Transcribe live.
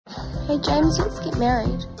Hey James, let's get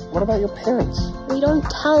married. What about your parents? We don't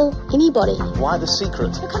tell anybody. Why the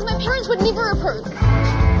secret? Because my parents would never approve.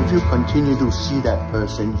 If you continue to see that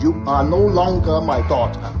person, you are no longer my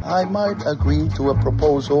daughter. I might agree to a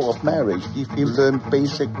proposal of marriage if you learn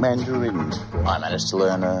basic Mandarin. I managed to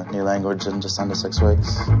learn a new language in just under 6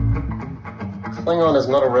 weeks. Klingon is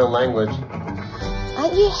not a real language.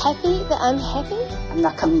 Aren't you happy that I'm happy? I'm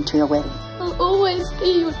not coming to your wedding. I'll always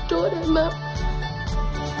be your daughter, Mum.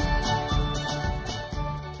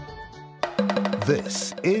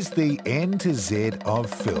 This is the N to Z of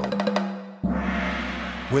film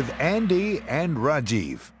with Andy and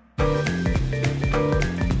Rajeev.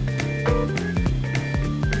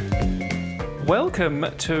 Welcome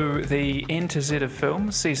to the N to Z of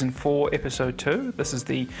Film, Season 4, Episode 2. This is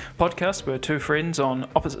the podcast where two friends on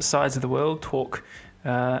opposite sides of the world talk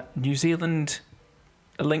New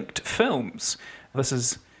Zealand-linked films. This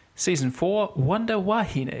is Season 4, Wonder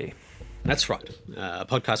Wahine. That's right. A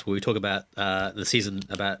podcast where we talk about the season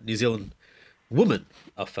about New Zealand women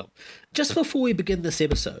of film. Just before we begin this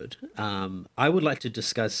episode, I would like to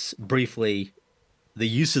discuss briefly the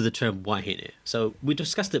use of the term wahine. So we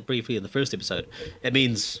discussed it briefly in the first episode. It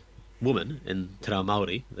means woman in Te Reo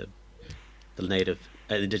Māori, the native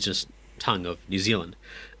indigenous tongue of New Zealand.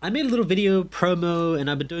 I made a little video promo and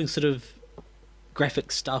I've been doing sort of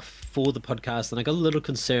graphic stuff for the podcast, and I got a little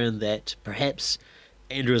concerned that perhaps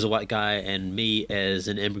Andrew as a white guy and me as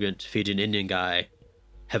an immigrant Fijian Indian guy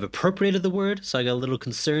have appropriated the word, so I got a little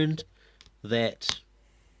concerned that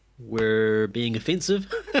we're being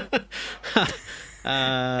offensive.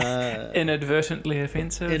 Inadvertently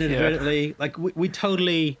offensive. Inadvertently, yeah. Like we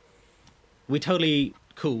totally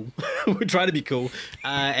cool. We try to be cool,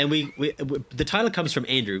 and we the title comes from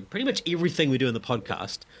Andrew. Pretty much everything we do in the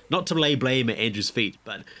podcast, not to lay blame at Andrew's feet,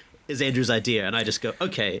 but is Andrew's idea, and I just go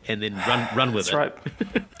okay, and then run with it. That's right.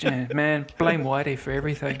 Yeah, man, blame Whitey for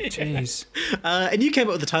everything. Jeez. And you came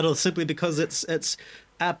up with the title simply because it's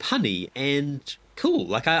punny and cool.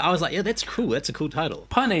 Like I was like, yeah, that's cool. That's a cool title.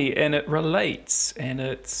 Punny, and it relates, and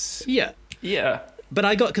it's yeah. But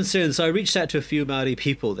I got concerned, so I reached out to a few Māori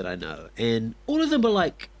people that I know, and all of them were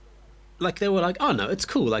like they were like, oh no, it's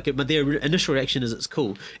cool. Like, but their initial reaction is it's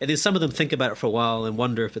cool, and then some of them think about it for a while and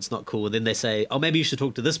wonder if it's not cool, and then they say, oh, maybe you should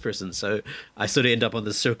talk to this person. So I sort of end up on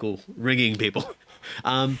this circle ringing people.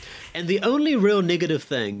 And the only real negative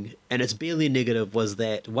thing, and it's barely negative, was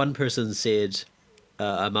that one person said,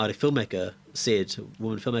 a Māori woman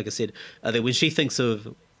filmmaker said that when she thinks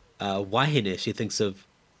of wahine, she thinks of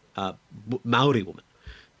Māori woman,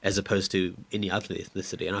 as opposed to any other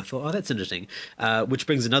ethnicity. And I thought, oh, that's interesting. Which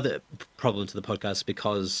brings another problem to the podcast,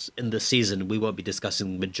 because in this season we won't be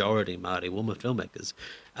discussing majority Māori woman filmmakers,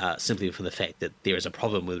 simply for the fact that there is a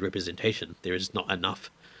problem with representation. There is not enough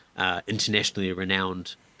internationally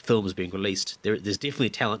renowned films being released. There's definitely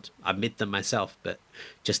talent. I've met them myself, but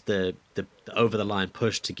just the over-the-line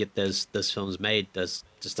push to get those films made just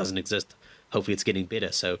doesn't exist. Hopefully it's getting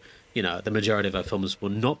better. So, you know, the majority of our films will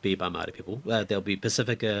not be by Māori people. There'll be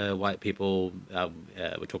Pacifica, white people.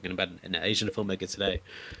 We're talking about an Asian filmmaker today.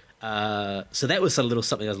 So that was a little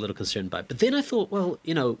something I was a little concerned by. But then I thought, well,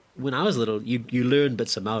 you know, when I was little, you learn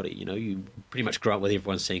bits of Māori. You know, you pretty much grow up with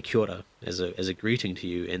everyone saying kia ora as a greeting to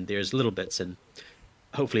you. And there's little bits, and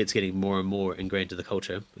hopefully it's getting more and more ingrained to the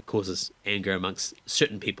culture. It causes anger amongst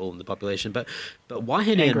certain people in the population. But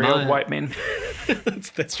wahine, angry old white men.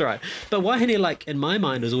 that's right. But wahine, like, in my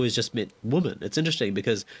mind, has always just meant woman. It's interesting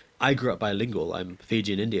because I grew up bilingual. I'm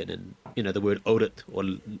Fijian Indian, and, you know, the word orit or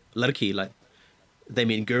larki, like, they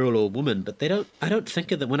mean girl or woman, but I don't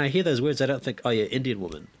think of that. When I hear those words, I don't think, oh yeah, Indian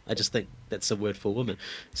woman. I just think that's a word for woman.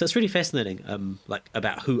 So it's really fascinating, like,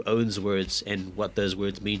 about who owns words and what those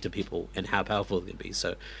words mean to people and how powerful they can be.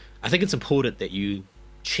 So I think it's important that you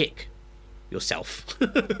check yourself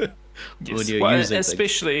when you're using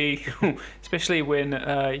especially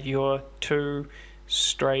when you're two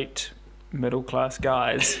straight middle class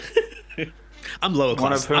guys. I'm lower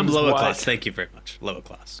class. I'm lower class. Thank you very much. Lower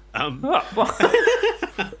class.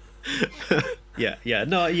 Yeah.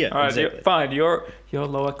 No, yeah. All right, exactly. Fine. You're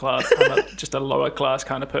lower class. I'm just a lower class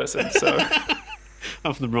kind of person. So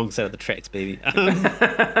I'm from the wrong side of the tracks, baby.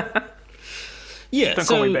 Yeah. Don't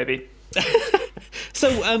call me baby.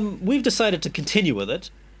 So we've decided to continue with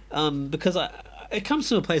it because it comes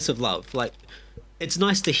from a place of love. Like, it's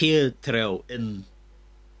nice to hear te reo in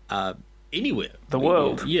anywhere. The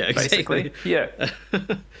world. Yeah, exactly. Basically. Yeah.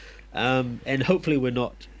 And hopefully we're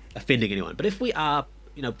not offending anyone. But if we are,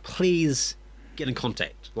 you know, please get in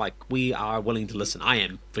contact. Like, we are willing to listen. I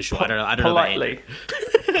am, for sure. I don't know.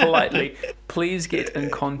 Politely, please get in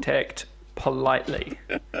contact politely.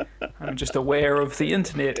 I'm just aware of the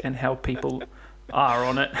internet and how people are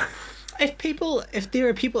on it. If there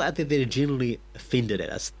are people out there that are generally offended at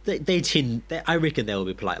us, I reckon they will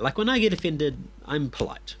be polite. Like when I get offended, I'm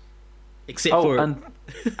polite. Except for...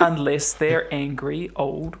 unless they're angry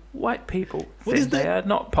old white people, then they are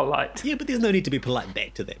not polite. Yeah, but there's no need to be polite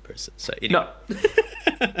back to that person. So anyway. No.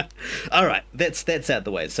 All right, that's out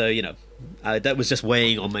the way. So that was just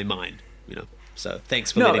weighing on my mind. So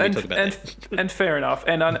thanks for letting me talk about that. And fair enough.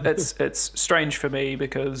 And it's strange for me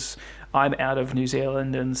because I'm out of New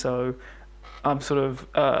Zealand, and so I'm sort of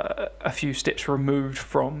a few steps removed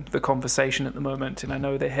from the conversation at the moment, and I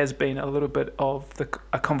know there has been a little bit of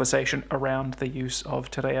a conversation around the use of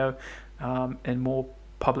te reo in more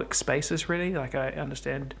public spaces, really. Like I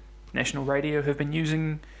understand National Radio have been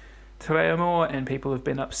using te reo more, and people have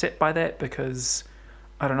been upset by that because,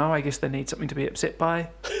 I don't know, I guess they need something to be upset by.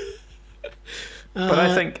 But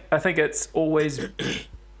I think it's always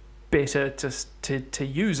better to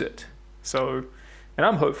use it. So, and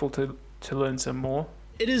I'm hopeful to learn some more.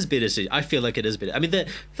 It is better. I feel like it is better. I mean, the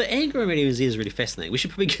anger around is really fascinating. We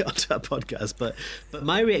should probably get onto our podcast, but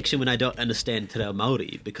my reaction when I don't understand te reo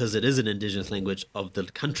Māori, because it is an indigenous language of the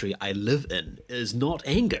country I live in, is not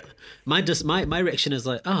anger. My reaction is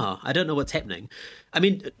like, I don't know what's happening. I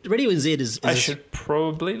mean, Radio NZ is I should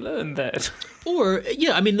probably learn that. Or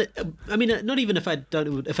I mean, not even if I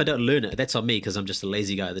don't learn it, that's on me because I'm just a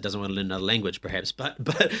lazy guy that doesn't want to learn another language, perhaps. But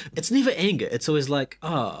it's never anger. It's always like,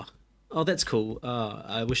 oh, that's cool.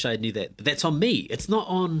 I wish I knew that. But that's on me. It's not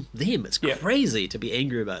on them. It's crazy to be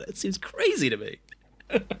angry about it. It seems crazy to me.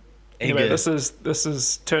 Anyway, this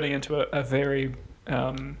is turning into a very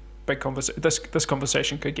big conversation. This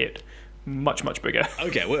conversation could get much, much bigger.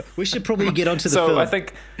 Okay, well, we should probably get onto the film. So I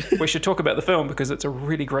think we should talk about the film because it's a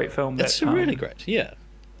really great film. It's really great, yeah.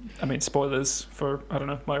 I mean, spoilers for, I don't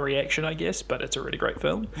know, my reaction, I guess, but it's a really great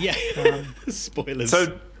film. Yeah, spoilers.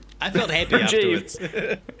 So I felt happy afterwards.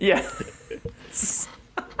 Yeah. This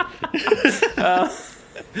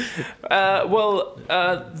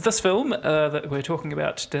film that we're talking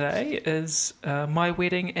about today is My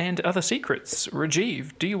Wedding and Other Secrets.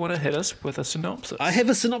 Rajeev, do you want to hit us with a synopsis? I have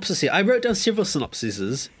a synopsis here. I wrote down several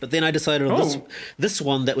synopsises, but then I decided on this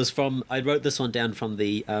one that was from... I wrote this one down from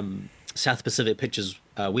the South Pacific Pictures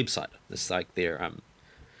website. It's like their...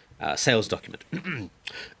 sales document.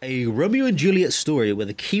 A Romeo and Juliet story with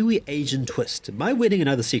a Kiwi Asian twist. My Wedding and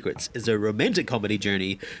Other Secrets is a romantic comedy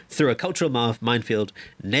journey through a cultural minefield,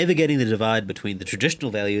 navigating the divide between the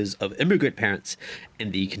traditional values of immigrant parents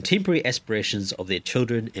and the contemporary aspirations of their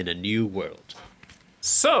children in a new world.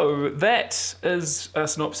 So that is a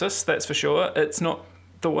synopsis, that's for sure. It's not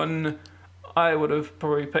the one I would have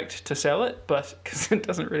probably picked to sell it, but because it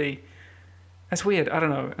doesn't really... That's weird, I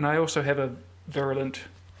don't know. And I also have a virulent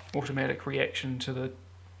automatic reaction to the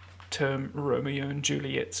term Romeo and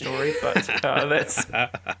Juliet story, but that's...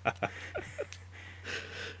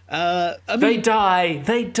 they die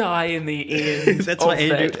in the end. That's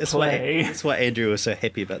why Andrew was so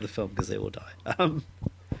happy about the film, because they all die.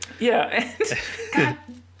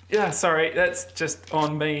 Sorry, that's just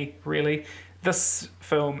on me, really. This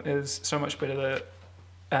film is so much better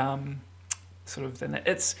than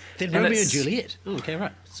Romeo and Juliet. Oh, okay,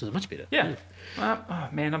 right. So much better. Yeah. Oh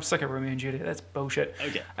man, I'm sick of Romeo and Juliet. That's bullshit.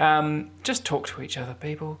 Okay. Just talk to each other,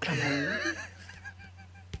 people. Come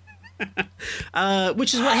on.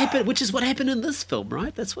 Which is what happened in this film,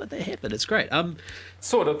 right? That's what they happened. It's great.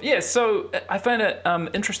 Sort of. Yeah. So I found it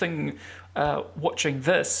interesting watching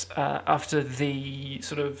this after the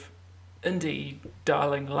sort of indie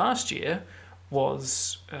darling last year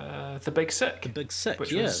was The Big Sick. The Big Sick.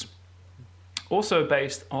 Which was also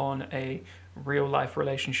based on a real life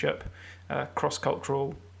relationship.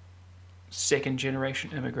 Cross-cultural,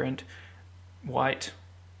 second-generation immigrant, white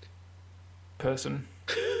person.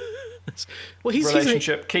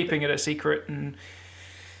 Relationship, keeping it a secret, and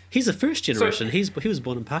he's a first generation. He was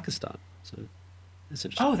born in Pakistan, so that's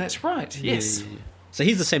interesting. Oh, that's right. Yes. Yeah. So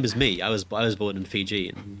he's the same as me. I was born in Fiji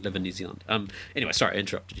and live in New Zealand. Anyway, sorry, I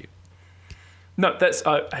interrupted you. No,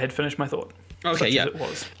 I had finished my thought. Okay, yeah. It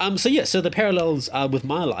was. So the parallels with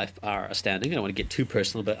my life are astounding. I don't want to get too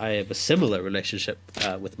personal, but I have a similar relationship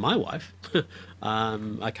with my wife.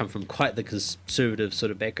 I come from quite the conservative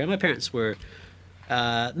sort of background. My parents were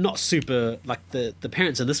not super, like the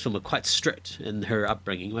parents in this film were quite strict in her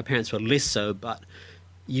upbringing. My parents were less so, but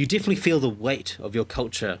you definitely feel the weight of your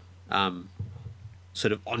culture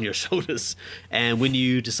sort of on your shoulders. And when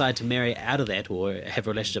you decide to marry out of that or have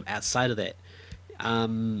a relationship outside of that,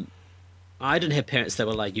 I didn't have parents that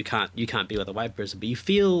were like, you can't be with a white person, but you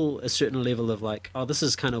feel a certain level of like, oh, this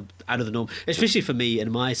is kind of out of the norm, especially for me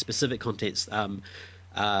in my specific context.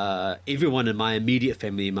 Everyone in my immediate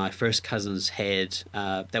family, my first cousins had,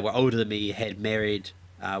 that were older than me, had married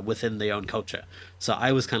within their own culture. So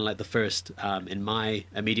I was kind of like the first in my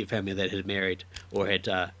immediate family that had married or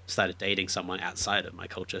had started dating someone outside of my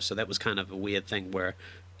culture. So that was kind of a weird thing where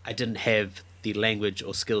I didn't have the language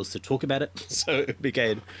or skills to talk about it. So it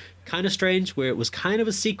became kind of strange where it was kind of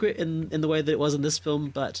a secret in the way that it was in this film,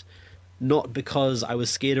 but not because I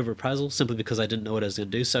was scared of reprisal, simply because I didn't know what I was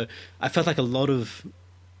going to do. So I felt like a lot of,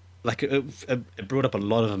 like it brought up a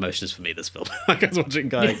lot of emotions for me, this film. Like I was watching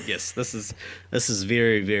going, yes, this is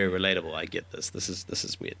very, very relatable. I get this. This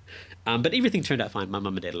is weird. But everything turned out fine. My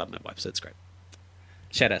mum and dad love my wife, so it's great.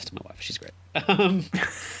 Shout out to my wife. She's great.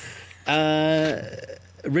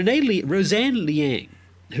 Roseanne Liang,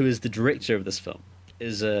 who is the director of this film,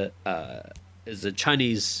 is a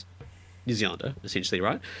Chinese New Zealander, essentially,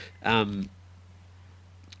 right?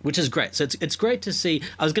 Which is great. So it's great to see.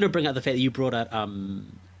 I was going to bring up the fact that you brought out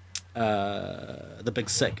The Big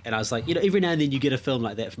Sick, and I was like, every now and then you get a film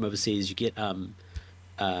like that from overseas. You get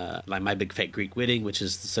like My Big Fat Greek Wedding, which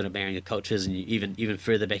is the sort of marrying of cultures, and you even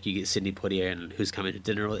further back you get Sidney Poitier and Who's Coming to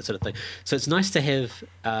Dinner, all that sort of thing. So it's nice to have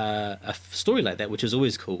a story like that, which is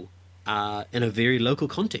always cool, in a very local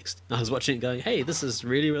context. I was watching it going, hey, this is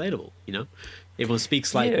really relatable. Everyone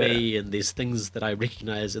speaks like me, and there's things that I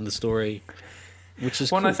recognize in the story, which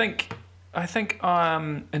is cool. I think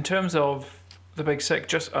in terms of The Big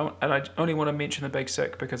Sick, and I only want to mention The Big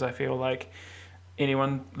Sick because I feel like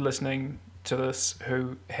anyone listening to this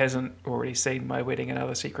who hasn't already seen My Wedding and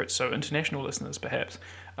Other Secrets, so international listeners perhaps,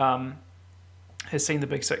 has seen The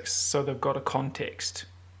Big Sick, so they've got a context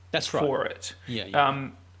for it. Yeah.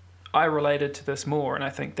 I related to this more, and I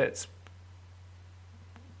think that's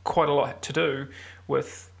quite a lot to do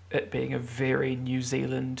with it being a very New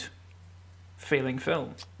Zealand feeling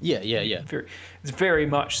film. Yeah. It's very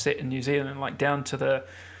much set in New Zealand, like down to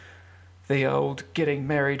the old getting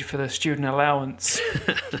married for the student allowance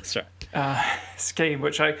That's right. Scheme,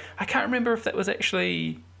 which I can't remember if that was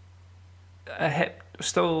actually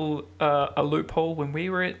still a loophole when we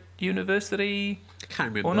were at university. I can't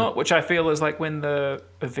remember. Or not, which I feel is like when the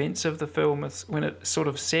events of the film when it's sort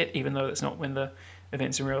of set, even though it's not when the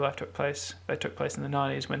events in real life took place. They took place in the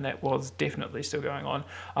 90s when that was definitely still going on.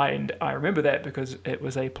 And I remember that because it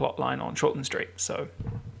was a plot line on Shortland Street. So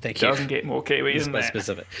thank you. Doesn't get more Kiwi than that.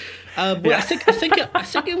 Specific. Well, I think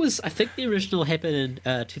the original happened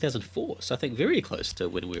in 2004. So I think very close to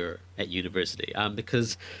when we were at university.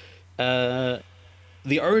 Because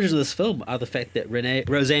the origins of this film are the fact that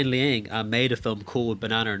Roseanne Liang made a film called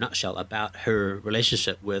Banana in a Nutshell about her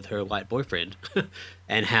relationship with her white boyfriend,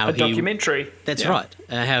 and how a documentary. That's right.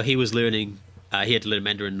 How he was learning. He had to learn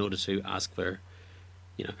Mandarin in order to ask for,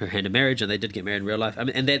 her hand in marriage, and they did get married in real life. I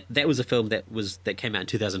mean, and that was a film that came out in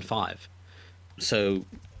 2005. So,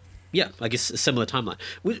 yeah, I guess a similar timeline,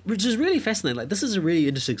 which is really fascinating. Like, this is a really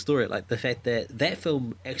interesting story. Like, the fact that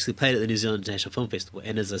film actually played at the New Zealand International Film Festival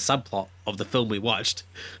and is a subplot of the film we watched.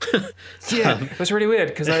 Yeah, that's really weird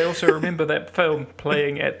because I also remember that film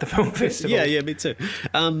playing at the film festival. Yeah, me too.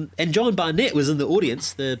 And John Barnett was in the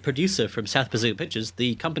audience, the producer from South Pacific Pictures,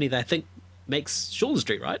 the company that I think makes Shortland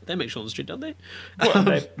Street, right? They make Shortland Street, don't they? Well,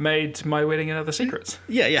 they made My Wedding and Other Secrets.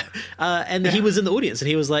 Yeah. And he was in the audience, and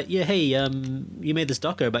he was like, yeah, hey, you made this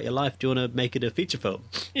doco about your life. Do you want to make it a feature film?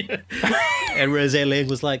 And Roseanne Liang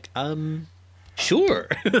was like, sure.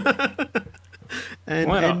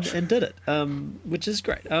 and did it, which is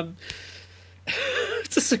great. It's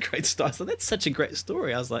just a great story. So that's such a great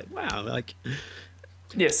story. I was like, wow, like...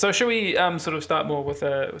 Yes, so should we sort of start more with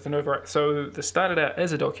an overall... So this started out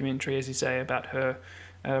as a documentary, as you say, about her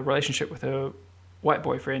relationship with her white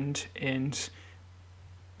boyfriend and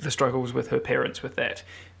the struggles with her parents with that.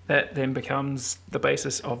 That then becomes the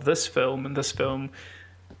basis of this film, and this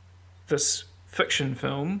fiction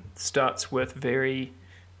film, starts with very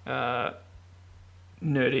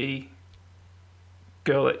nerdy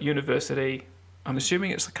girl at university. I'm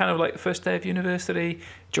assuming it's kind of like the first day of university,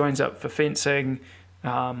 joins up for fencing,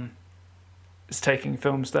 is taking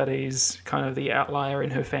film studies, kind of the outlier in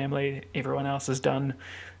her family. Everyone else has done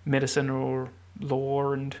medicine or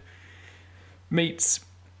law, and meets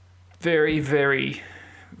very, very,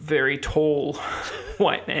 very tall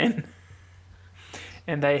white man.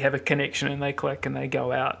 And they have a connection, and they click, and they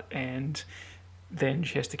go out, and then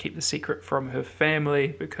she has to keep the secret from her family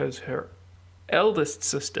because her eldest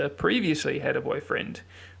sister previously had a boyfriend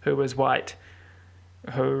who was white,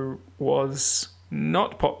 who was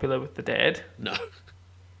not popular with the dad. No.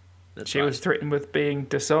 She was threatened with being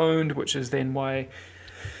disowned, which is then why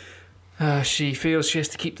she feels she has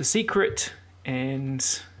to keep the secret, and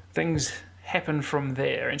things happen from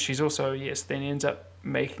there. And she's also, then ends up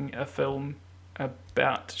making a film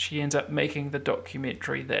she ends up making the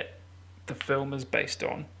documentary that the film is based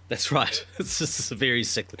on. That's right. It's just very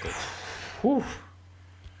cyclical. Whew.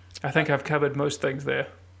 I think I've covered most things there.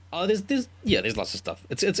 Oh, there's lots of stuff.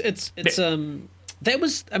 That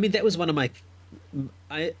was one of my.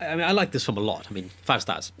 I like this film a lot. 5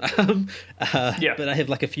 stars. But I have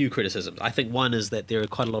like a few criticisms. I think one is that there are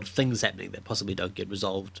quite a lot of things happening that possibly don't get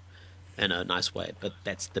resolved in a nice way, but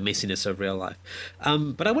that's the messiness of real life.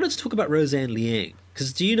 But I wanted to talk about Roseanne Liang,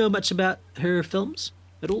 because do you know much about her films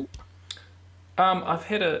at all? I've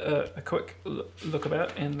had a quick look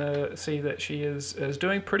about and see that she is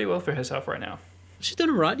doing pretty well for herself right now. She's doing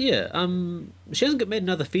all right, yeah. She hasn't made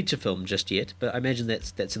another feature film just yet, but I imagine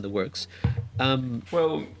that's in the works.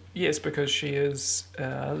 Well, yes, because she is,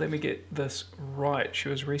 let me get this right, she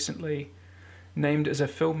was recently named as a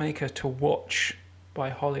filmmaker to watch by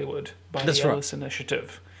Hollywood, by the Ellis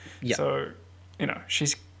Initiative. Yeah. So,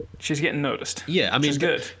 she's getting noticed. Yeah, she's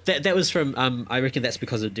good. That was from, I reckon that's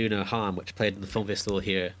because of Do No Harm, which played in the film festival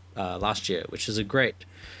here last year, which is a great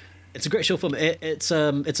short film. It's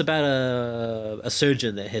about a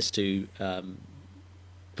surgeon that has to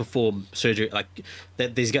perform surgery, like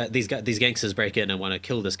that these gangsters break in and want to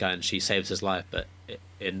kill this guy, and she saves his life, but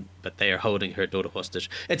they are holding her daughter hostage.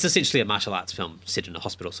 It's essentially a martial arts film set in a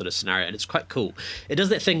hospital sort of scenario, and it's quite cool. It does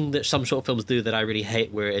that thing that some short films do that I really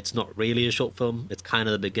hate, where it's not really a short film, it's kind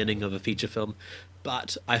of the beginning of a feature film.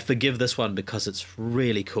 But I forgive this one because it's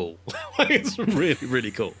really cool. It's really,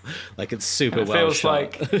 really cool. Like, it's super well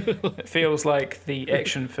shot. It feels like the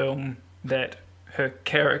action film that her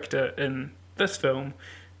character in this film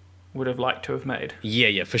would have liked to have made.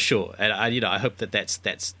 Yeah, for sure. And I hope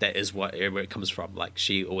that is where it comes from. Like,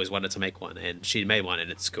 she always wanted to make one, and she made one, and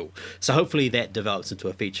it's cool. So hopefully that develops into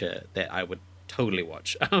a feature that I would totally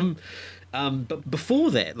watch. But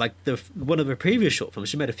before that, like one of her previous short films,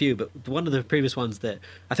 she made a few, but one of the previous ones that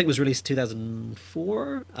I think was released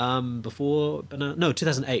 2004,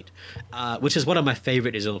 2008, which is one of my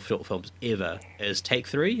favorite New Zealand short films ever, is Take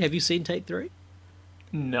 3. Have you seen Take 3?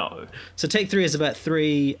 No. So Take 3 is about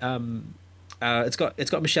three. It's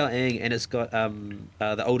got Michelle Ang, and it's got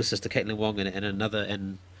the older sister Caitlin Wong in it, and another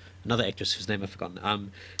actress whose name I've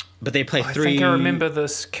forgotten. But they play three. I think I remember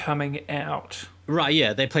this coming out. Right,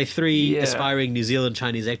 yeah. They play three aspiring New Zealand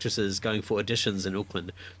Chinese actresses going for auditions in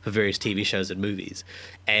Auckland for various TV shows and movies.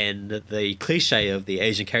 And the cliche of the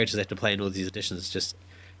Asian characters they have to play in all these auditions just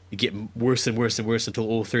get worse and worse and worse until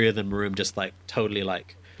all three of them are in just like totally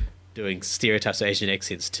like doing stereotypes of Asian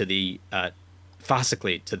accents to the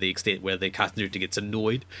farcically to the extent where the casting director gets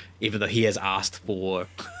annoyed even though he has asked for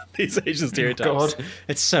these Asian stereotypes. Oh, God.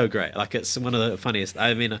 It's so great. Like, it's one of the funniest.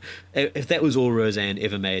 I mean, if that was all Roseanne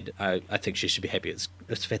ever made, I think she should be happy.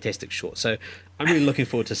 It's fantastic short. So I'm really looking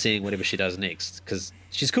forward to seeing whatever she does next, because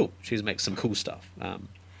she's cool. She's makes some cool stuff.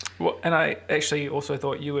 Well, and I actually also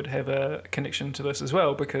thought you would have a connection to this as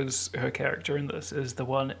well, because her character in this is the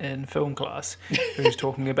one in film class who's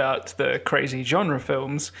talking about the crazy genre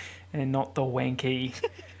films and not the wanky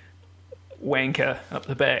wanker up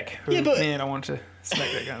the back. Who, man, I want to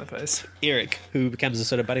smack that guy in the face. Eric, who becomes a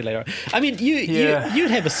sort of buddy later on. I mean,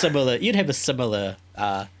 you'd have a similar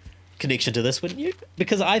connection to this, wouldn't you?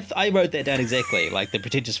 Because I wrote that down exactly, like the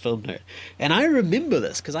pretentious film nerd. And I remember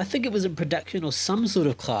this because I think it was in production or some sort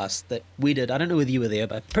of class that we did. I don't know whether you were there,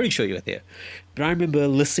 but I'm pretty sure you were there. But I remember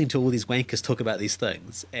listening to all these wankers talk about these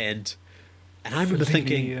things, and I remember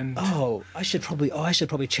thinking, I should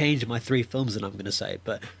probably change my 3 films that I'm going to say,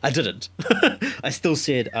 but I didn't. I still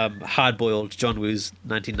said hard-boiled John Woo's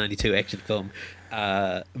 1992 action film,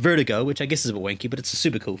 Vertigo, which I guess is a bit wanky, but it's a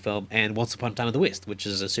super cool film, and Once Upon a Time in the West, which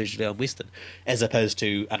is a Sergio Leone Western, as opposed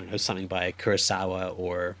to, I don't know, something by Kurosawa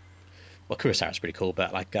or... Well, Kurosawa's pretty cool,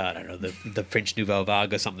 but like, I don't know, the French Nouvelle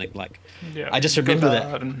Vague or something. Like, I just remember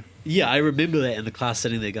that. Yeah, I remember that in the class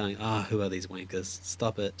sitting there going, who are these wankers?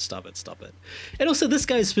 Stop it. And also this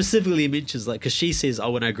guy specifically mentions, like, because she says,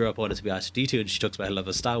 when I grew up I wanted to be R2-D2, and she talks about her love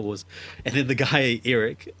of Star Wars. And then the guy,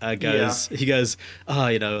 Eric, he goes,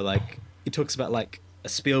 like, he talks about like a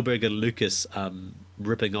Spielberg and Lucas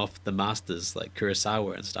ripping off the masters, like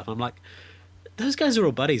Kurosawa and stuff. I'm like, those guys are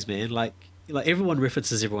all buddies, man. Like everyone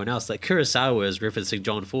references everyone else. Like Kurosawa is referencing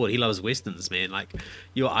John Ford. He loves westerns, man. Like,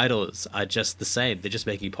 your idols are just the same. They're just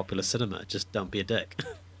making popular cinema. Just don't be a dick.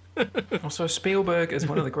 Also, Spielberg is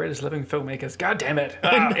one of the greatest living filmmakers. God damn it.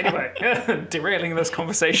 Anyway, derailing this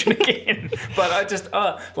conversation again. But I just,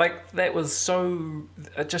 that was so,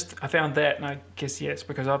 I found that, and I guess, yes,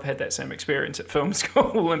 because I've had that same experience at film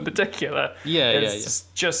school in particular. It's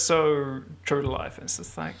just so true to life. It's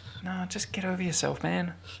just like, no, just get over yourself,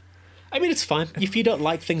 man. I mean, it's fine. If you don't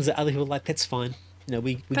like things that other people like, that's fine. You know,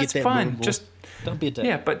 we get that fine. more and more. Just don't be a dick.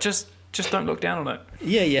 Yeah, but just don't look down on it.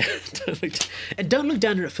 Yeah. And don't look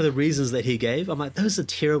down on it for the reasons that he gave. I'm like, those are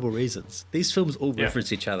terrible reasons. These films all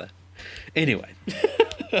reference each other. Anyway.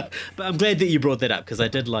 But I'm glad that you brought that up, because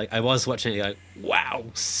I was watching it going, wow,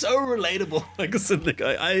 so relatable. Like,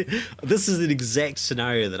 this is an exact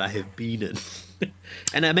scenario that I have been in.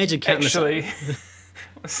 And I imagine countless... Actually,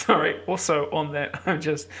 sorry, also on that, I've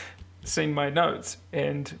just seen my notes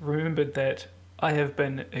and remembered that I have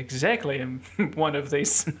been exactly in one of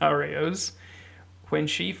these scenarios when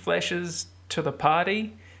she flashes to the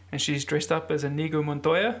party and she's dressed up as Inigo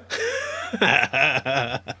Montoya.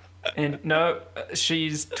 And no,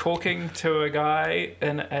 she's talking to a guy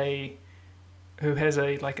who has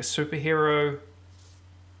a superhero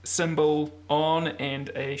symbol on and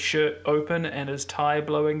a shirt open and his tie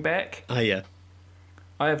blowing back. Oh, yeah.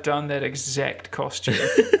 I have done that exact costume.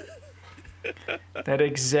 That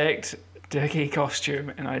exact Dickie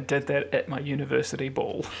costume, and I did that at my university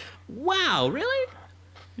ball. Wow, really?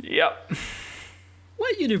 Yep.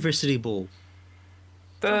 What university ball?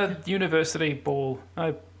 The university ball.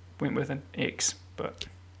 I went with an ex, but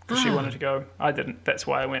because she wanted to go, I didn't. That's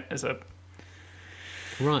why I went as a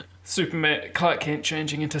Superman, Clark Kent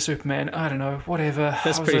changing into Superman. I don't know, whatever.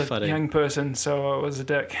 That's pretty funny. Young person, so I was a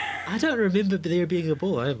dick. I don't remember there being a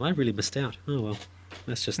ball. I really missed out. Oh well,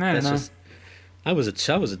 that's just. I was a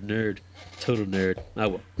nerd, total nerd. Oh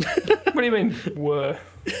well. What do you mean? Were?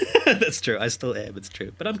 That's true. I still am. It's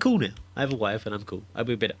true. But I'm cool now. I have a wife, and I'm cool. I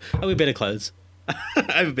wear better clothes. I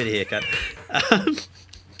have a better haircut.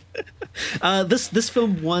 This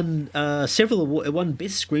film won several awards. It won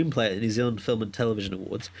Best Screenplay at the New Zealand Film and Television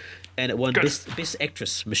Awards, and it won Best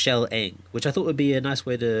Actress, Michelle Ang, which I thought would be a nice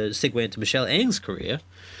way to segue into Michelle Ang's career,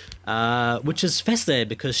 which is fascinating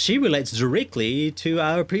because she relates directly to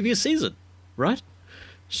our previous season, right?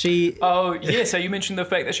 Oh, yeah, so you mentioned the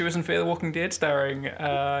fact that she was in Fear the Walking Dead starring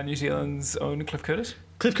New Zealand's own Cliff Curtis?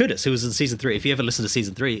 Cliff Curtis, who was in season 3. If you ever listen to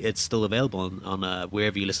season 3, it's still available on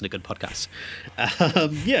wherever you listen to good podcasts.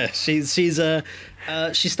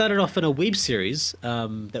 She started off in a web series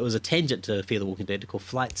that was a tangent to Fear the Walking Dead called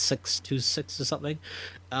Flight 626 or something.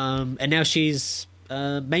 And now she's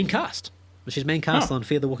main cast. She's main cast on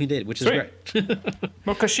Fear the Walking Dead, which is great.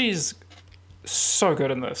 Well, because she's so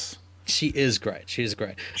good in this. She is great. She's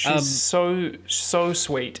so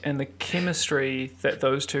sweet, and the chemistry that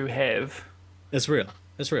those two have... It's real.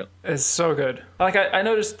 It's so good. Like, I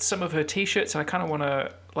noticed some of her T-shirts, and I kind of want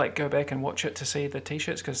to go back and watch it to see the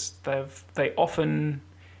T-shirts, because they often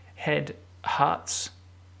had hearts,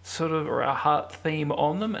 sort of, or a heart theme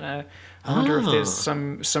on them, and I wonder if there's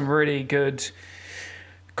some really good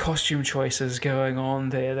costume choices going on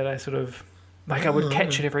there that I sort of... I would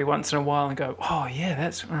catch it every once in a while and go, oh, yeah,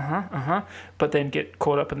 that's, but then get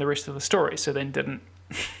caught up in the rest of the story, so then didn't...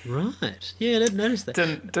 Right. Yeah, I didn't notice that.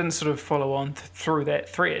 Didn't sort of follow on through that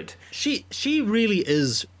thread. She really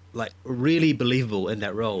is, really believable in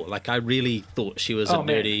that role. I really thought she was a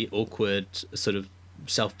nerdy, awkward, sort of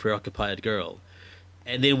self-preoccupied girl.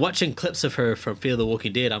 And then watching clips of her from Fear the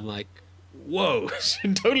Walking Dead, I'm like, whoa,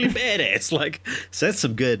 she's totally badass. So that's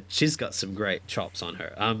she's got some great chops on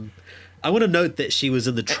her. I want to note that she was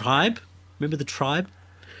in The Tribe. Remember The Tribe?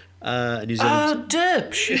 New Zealand. Oh,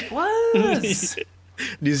 dip! She was!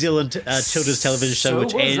 New Zealand children's television show,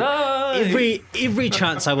 which every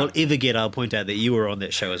chance I will ever get, I'll point out that you were on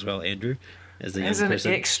that show as well, Andrew, as the young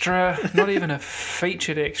person. An extra, not even a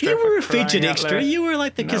featured extra. You were a featured extra. You were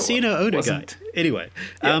like the casino owner guy. Anyway,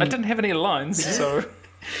 I didn't have any lines, so.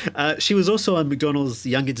 She was also on McDonald's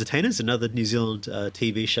Young Entertainers, another New Zealand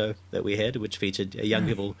TV show that we had, which featured young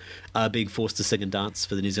people being forced to sing and dance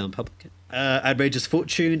for the New Zealand public. Outrageous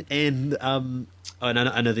Fortune and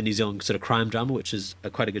another New Zealand sort of crime drama, which is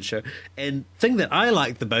quite a good show. And thing that I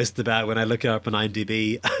like the most about when I look her up on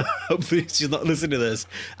IMDb, hopefully she's not listening to this,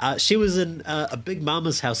 she was in a Big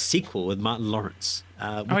Mama's House sequel with Martin Lawrence.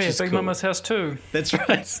 Big Mama's House 2. That's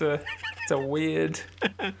right. It's a weird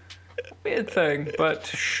thing, but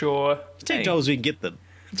sure. Take jobs we can get them.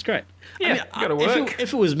 It's great. Yeah, gotta work.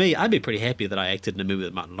 If it was me, I'd be pretty happy that I acted in a movie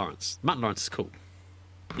with Martin Lawrence. Martin Lawrence is cool.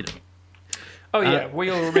 You know. Oh yeah, we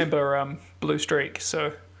all remember Blue Streak.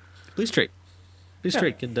 So Blue Streak. Blue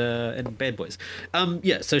Streak and Bad Boys.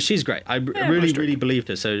 So she's great. I Yeah, really believed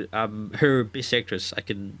her. So her best actress, I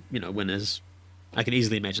can win is. I can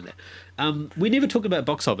easily imagine that. We never talked about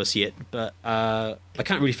box office yet, but I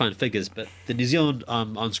can't really find figures. But the New Zealand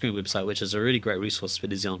on-screen website, which is a really great resource for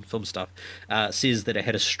New Zealand film stuff, says that it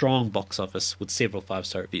had a strong box office with several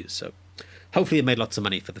 5-star reviews. So hopefully it made lots of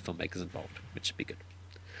money for the filmmakers involved, which would be good.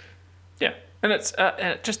 Yeah, and it's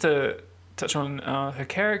just to touch on her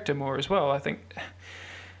character more as well. I think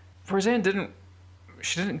Roseanne didn't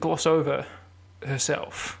gloss over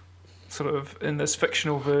herself. Sort of in this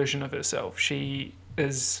fictional version of herself, she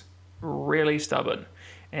is really stubborn,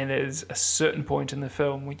 and there's a certain point in the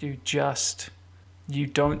film where you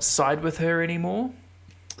don't side with her anymore.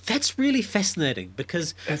 That's really fascinating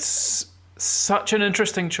because it's such an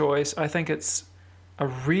interesting choice. I think it's a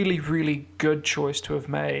really, really good choice to have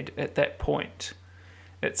made at that point.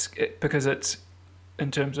 Because it's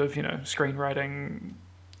in terms of screenwriting,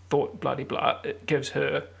 thought, blah blah. It gives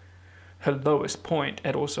her lowest point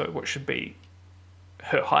at also what should be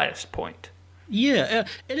her highest point. Yeah,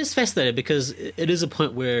 it is fascinating because it is a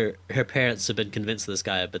point where her parents have been convinced of this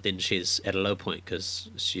guy, but then she's at a low point because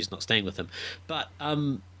she's not staying with him. But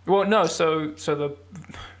well, no. So the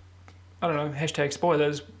I don't know, hashtag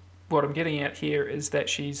spoilers. What I'm getting at here is that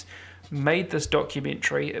she's made this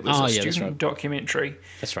documentary. It was a student documentary.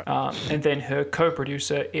 That's right. And then her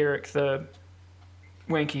co-producer Eric, the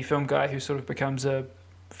wanky film guy who sort of becomes a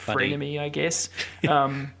frenemy, I guess,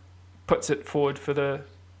 puts it forward for the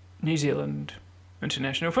New Zealand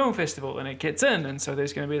International Film Festival, and it gets in, and so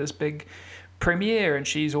there's going to be this big premiere, and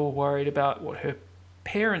she's all worried about what her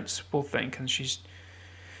parents will think, and she's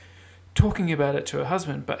talking about it to her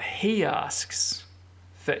husband, but he asks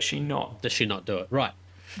that she not do it, right?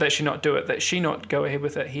 That she not do it, that she not go ahead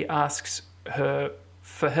with it. He asks her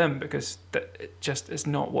for him because it just is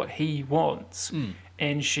not what he wants,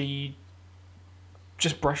 and she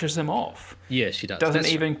just brushes him off. Yeah, she does. Doesn't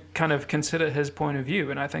even kind of consider his point of view,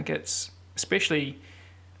 and I think it's especially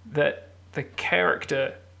that the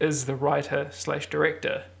character is the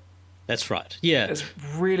writer/director. That's right. Yeah, it's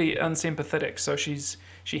really unsympathetic. So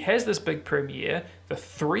she has this big premiere. The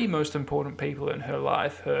 3 most important people in her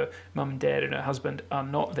life, her mum and dad and her husband, are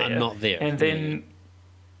not there. And then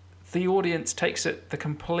the audience takes it the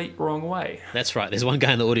complete wrong way. That's right. There's one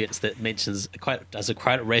guy in the audience that does a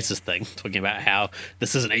quite racist thing, talking about how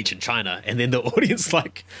this isn't ancient China, and then the audience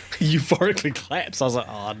euphorically claps. I was like,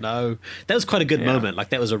 oh no, that was quite a good moment.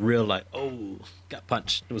 Like that was a real gut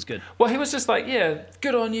punch. It was good. Well, he was just like, yeah,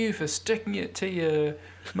 good on you for sticking it to your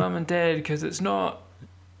mum and dad because it's not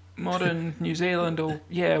modern New Zealand or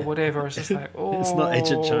whatever. It's just like, oh, it's not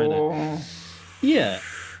ancient China. Yeah.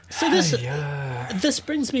 So this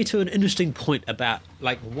brings me to an interesting point about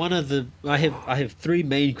one of the I have 3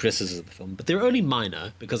 main criticisms of the film, but they're only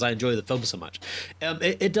minor because I enjoy the film so much.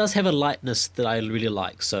 It does have a lightness that I really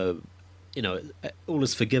like, so all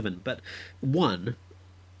is forgiven. But one,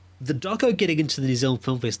 the doco getting into the New Zealand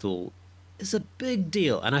Film Festival is a big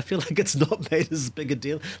deal, and I feel like it's not made as big a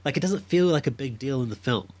deal. Like it doesn't feel like a big deal in the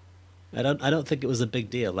film. I don't think it was a big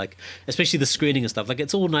deal, especially the screening and stuff.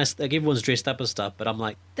 It's all nice, everyone's dressed up and stuff, but I'm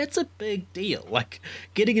like, that's a big deal.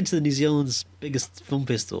 Getting into the New Zealand's biggest film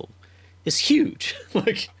festival is huge.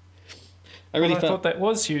 I thought that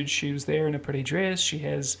was huge. She was there in a pretty dress. She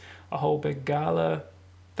has a whole big gala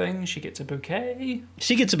thing. She gets a bouquet.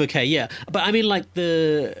 Yeah. But I mean, I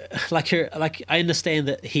understand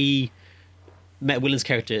that Matt Whelan's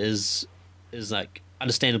character is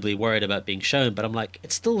understandably worried about being shown, but I'm like,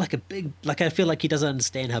 it's still a big, I feel like he doesn't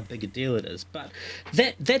understand how big a deal it is. But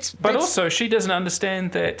that's also she doesn't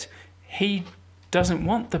understand that he doesn't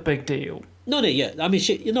want the big deal. No, yeah. I mean,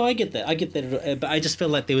 I get that, but I just feel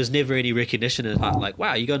like there was never any recognition in heart.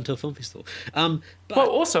 Wow, you got into a film festival. But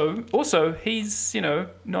also he's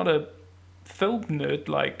not a film nerd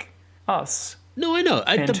like us. No, I know.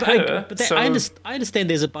 I understand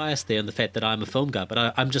there's a bias there in the fact that I'm a film guy,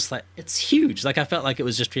 but I'm just like, it's huge. I felt like it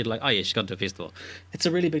was just treated like, oh yeah, she's gone to a festival. It's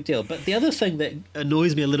a really big deal. But the other thing that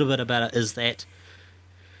annoys me a little bit about it is that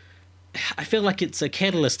I feel like it's a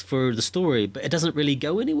catalyst for the story, but it doesn't really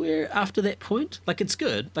go anywhere after that point. It's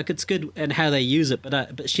good. It's good in how they use it,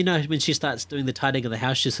 but she knows when she starts doing the tidying of the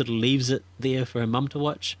house, she sort of leaves it there for her mum to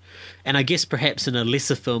watch. And I guess perhaps in a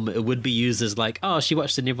lesser film, it would be used as oh, she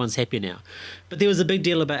watched it and everyone's happy now. But there was a big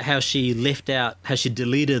deal about how she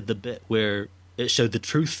deleted the bit where it showed the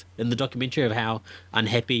truth in the documentary of how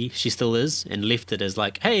unhappy she still is, and left it as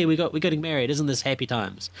hey, we're getting married, isn't this happy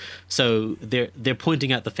times? So they're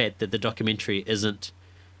pointing out the fact that the documentary isn't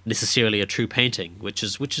necessarily a true painting,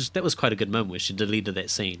 that was quite a good moment where she deleted that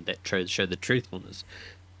scene that showed the truthfulness.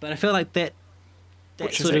 But I feel like that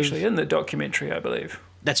which is actually in the documentary, I believe.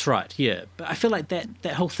 That's right, yeah. But I feel like that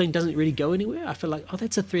whole thing doesn't really go anywhere. I feel like,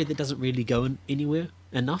 that's a thread that doesn't really go anywhere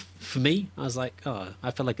enough for me. I was like,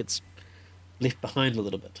 I feel like it's left behind a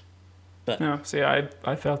little bit. But no, see,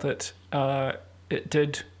 I felt that it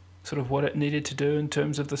did sort of what it needed to do in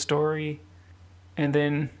terms of the story, and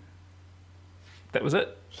then that was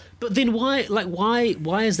it. But then why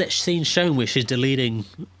is that scene shown where she's deleting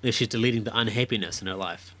the unhappiness in her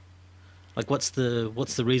life? Like, what's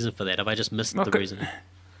the reason for that? Have I just missed the reason?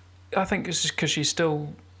 I think it's just because she's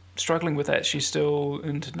still struggling with that. She's still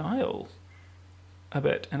in denial a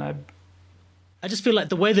bit, and I just feel like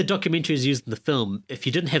the way the documentary is used in the film, if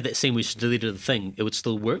you didn't have that scene where she deleted the thing, it would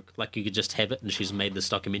still work. Like, you could just have it, and she's made this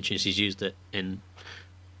documentary, and she's used it, and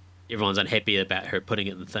everyone's unhappy about her putting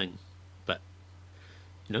it in the thing. But,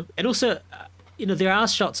 and also, there are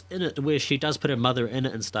shots in it where she does put her mother in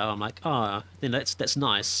it and stuff. I'm like, then that's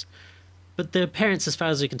nice. But the parents, as far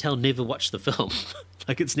as we can tell, never watched the film.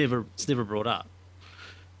 Like, it's never brought up,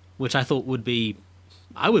 which I thought I would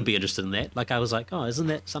be interested in that. Like, I was like, isn't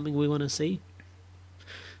that something we want to see?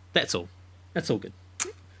 That's all. That's all good.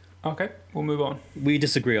 Okay, we'll move on. We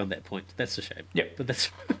disagree on that point. That's a shame. Yep. But that's...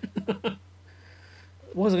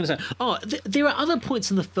 What was I going to say? There are other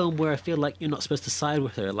points in the film where I feel like you're not supposed to side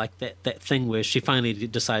with her, like that thing where she finally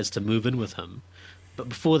decides to move in with him. But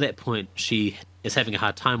before that point, she is having a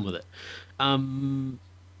hard time with it.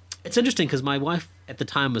 It's interesting because my wife at the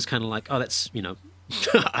time was kind of like, that's,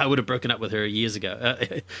 I would have broken up with her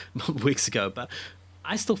weeks ago, but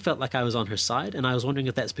I still felt like I was on her side, and I was wondering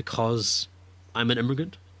if that's because I'm an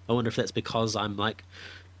immigrant. I wonder if that's because I'm like,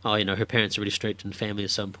 her parents are really strict and family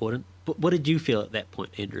is so important. But what did you feel at that point,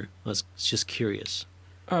 Andrew? I was just curious.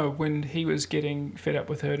 Oh, when he was getting fed up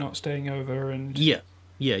with her not staying over and... Yeah.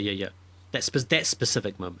 That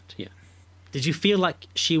specific moment, yeah. Did you feel like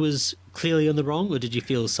she was clearly in the wrong, or did you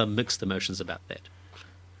feel some mixed emotions about that?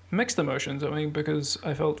 Mixed emotions, because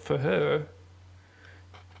I felt for her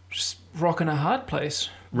just rock in a hard place,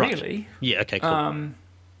 really. Right. Yeah, okay, cool.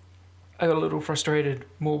 I got a little frustrated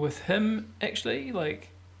more with him, actually, like,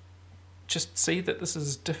 just see that this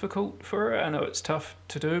is difficult for her. I know it's tough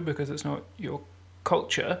to do because it's not your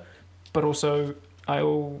culture, but also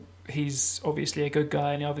he's obviously a good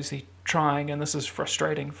guy and obviously trying, and this is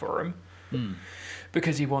frustrating for him.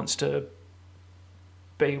 Because he wants to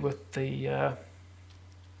be with the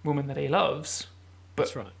woman that he loves. But,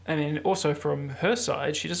 that's right. I mean, also from her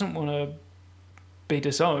side, she doesn't want to be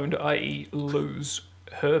disowned, i.e. lose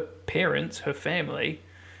her parents, her family,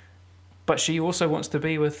 but she also wants to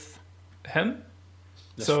be with him.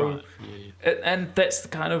 That's right. Yeah. And that's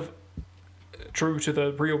kind of true to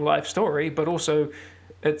the real life story, but also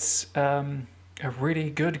it's a really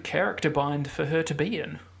good character bind for her to be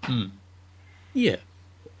in. Yeah,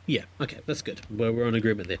 okay, that's good. Well, we're on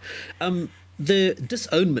agreement there. The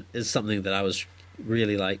disownment is something that I was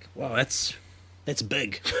really like, wow, that's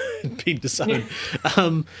big, being disowned.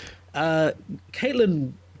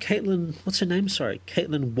 Caitlin, what's her name? Sorry,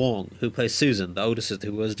 Caitlin Wong, who plays Susan, the older sister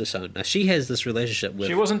who was disowned. Now, she has this relationship with...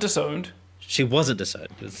 She wasn't disowned. She wasn't disowned.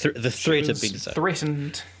 The threat of being disowned.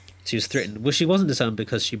 Threatened. She was threatened. Well, she wasn't disowned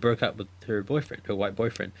because she broke up with her boyfriend, her white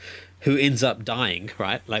boyfriend, who ends up dying,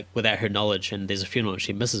 right? Like, without her knowledge, and there's a funeral and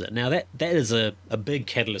she misses it. Now, that is a big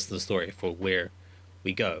catalyst in the story for where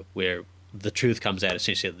we go, where the truth comes out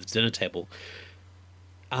essentially at the dinner table.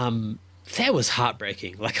 That was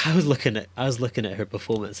heartbreaking. Like, I was looking at her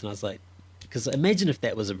performance and I was like, because imagine if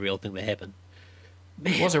that was a real thing that happened.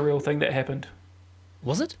 Man. It was a real thing that happened.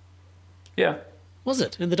 Was it? Yeah. Was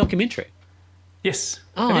it? In the documentary? Yes.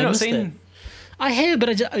 Oh, have you I not seen that. I have,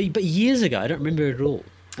 but years ago. I don't remember it at all.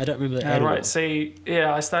 I don't remember it at all. Right. See,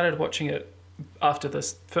 I started watching it after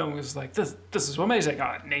this film. It was like, this is amazing.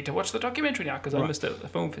 I need to watch the documentary now because I missed it at the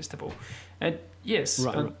film festival. And yes,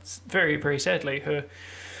 very, very sadly, her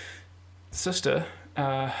sister,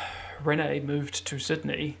 Renee, moved to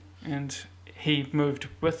Sydney and he moved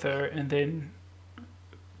with her, and then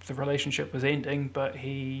the relationship was ending, but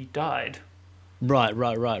he died. Right.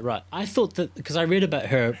 I thought that, because I read about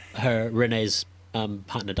her Renee's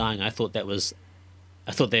partner dying, I thought they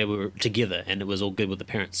were together and it was all good with the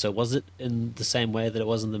parents. So was it in the same way that it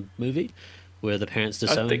was in the movie, where the parents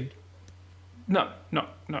disowned? No,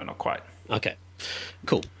 not quite. Okay,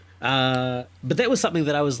 cool. But that was something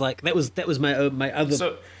that I was like, that was my other.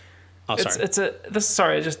 So,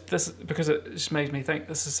 sorry. Because it just made me think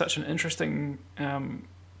this is such an interesting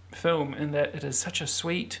film in that it is such a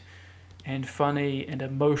sweet and funny and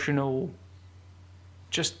emotional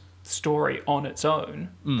just story on its own,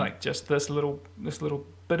 like just this little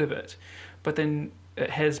bit of it, but then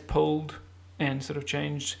it has pulled and sort of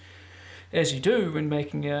changed as you do when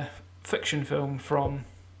making a fiction film from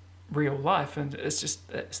real life, and it's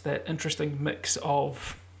that interesting mix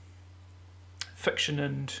of fiction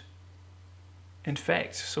and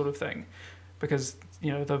fact sort of thing, because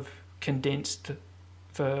they've condensed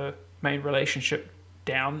the main relationship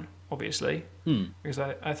down, obviously, because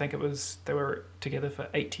I think they were together for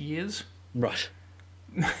 80 years, right,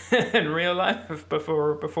 in real life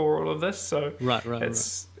before all of this, so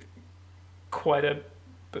it's quite a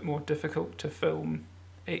bit more difficult to film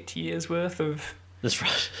 8 years worth of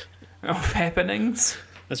of happenings.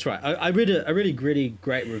 That's right. I read a really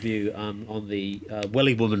great review on the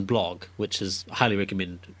Welly Woman blog, which is highly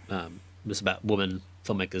recommend. It's about women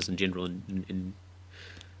filmmakers in general in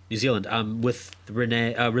New Zealand, with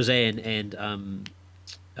Roseanne and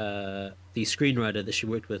the screenwriter that she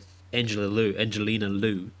worked with, Angelina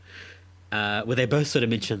Liu, where they both sort of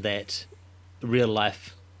mentioned that real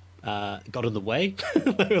life got in the way.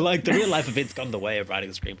 Like the real life events got in the way of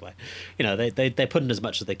writing the screenplay. They put in as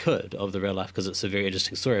much as they could of the real life because it's a very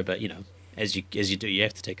interesting story, but as you do, you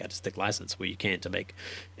have to take artistic license where you can to make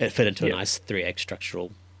it fit into a nice 3-act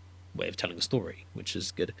structural way of telling a story, which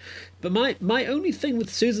is good. But my only thing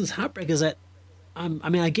with Susan's heartbreak is that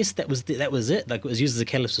I guess that was it. Like, it was used as a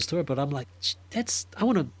catalyst for story, but I'm like,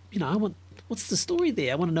 what's the story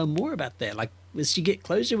there? I want to know more about that. Like, does she get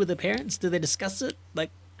closure with her parents? Do they discuss it?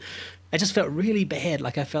 Like, I just felt really bad.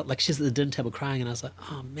 Like, I felt like she's at the dinner table crying, and I was like,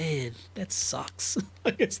 oh man, that sucks.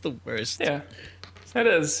 Like, it's the worst. Yeah, it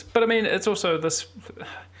is. But I mean, it's also this.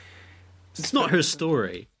 It's not her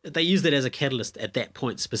story. They used it as a catalyst at that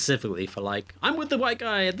point specifically for, like, I'm with the white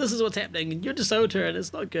guy and this is what's happening and you disowned her and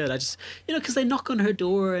it's not good. I just, because they knock on her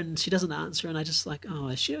door and she doesn't answer, and I just like, oh,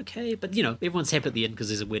 is she okay? But, everyone's happy at the end because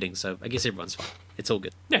there's a wedding, so I guess everyone's fine. It's all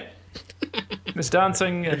good. Yeah. There's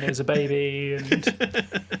dancing and there's a baby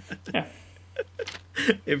and yeah.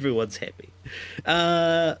 Everyone's happy.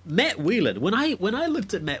 Matt Whelan. When I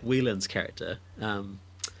looked at Matt Whelan's character,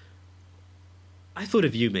 I thought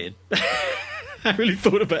of you, man. I really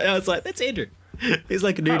thought about it. I was like, that's Andrew. He's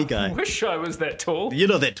like a nerdy guy. I wish I was that tall. You're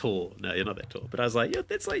not that tall. No, you're not that tall. But I was like, yeah,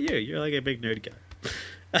 that's like you. You're like a big nerdy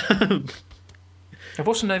guy. I've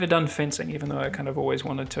also never done fencing, even though I kind of always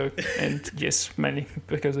wanted to. And yes, mainly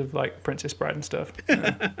because of like Princess Bride and stuff.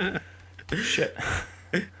 Shit.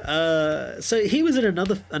 So he was in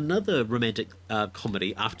another romantic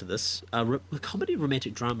comedy after this, a comedy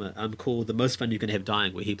romantic drama called The Most Fun You Can Have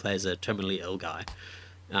Dying, where he plays a terminally ill guy.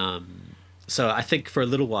 So I think for a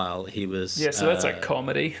little while he was... Yeah, so that's a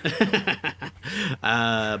comedy.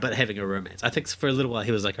 But having a romance. I think for a little while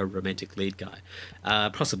he was like a romantic lead guy.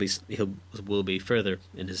 Possibly will be further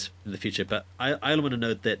in the future. But I want to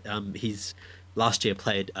note that he's last year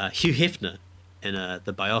played Hugh Hefner in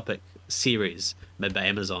the biopic series made by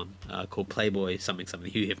Amazon called Playboy something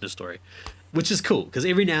Hugh Hefner story, which is cool because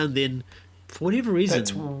every now and then, for whatever reason,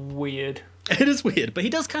 that's weird. It is weird, but he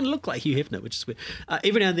does kind of look like Hugh Hefner, which is weird.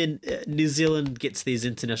 Every now and then, New Zealand gets these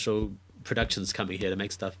international productions coming here to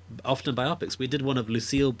make stuff, often biopics. We did one of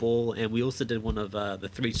Lucille Ball, and we also did one of the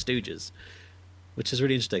Three Stooges, which is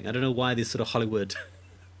really interesting. I don't know why these sort of Hollywood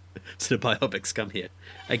sort of biopics come here.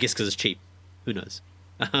 I guess because it's cheap. Who knows?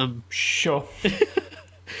 Sure.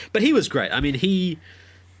 But he was great. I mean, he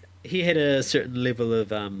had a certain level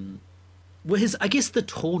of I guess the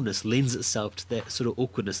tallness lends itself to that sort of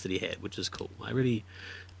awkwardness that he had, which is cool. I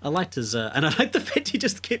liked his and I liked the fact he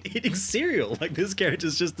just kept eating cereal. Like, this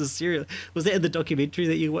character's just a cereal. Was that in the documentary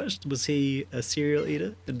that you watched? Was he a cereal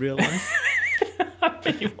eater in real life?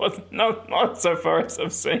 He wasn't. Not so far as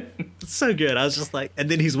I've seen. It's so good. I was just like, and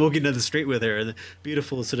then he's walking down the street with her and the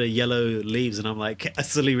beautiful sort of yellow leaves, and I'm like, I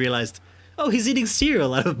suddenly realized, oh, he's eating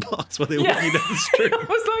cereal out of a box while they're walking down the street. I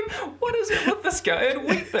was like, what is it with this guy and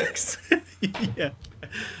Weet-Bix? Yeah.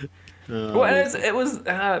 Well, it was.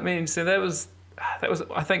 I mean, so that was.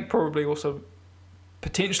 I think probably also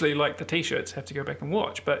potentially like the T-shirts. Have to go back and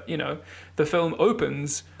watch, but the film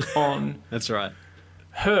opens on. That's right.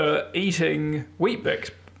 Her eating Weet-Bix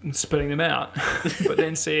and spitting them out, but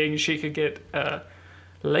then seeing she could get a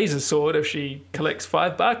laser sword if she collects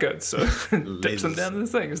 5 barcodes, so dips them down the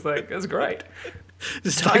thing. It's like, that's great.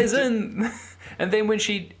 Ties in. And then when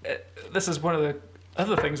she... this is one of the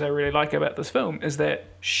other things I really like about this film, is that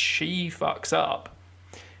she fucks up,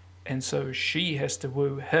 and so she has to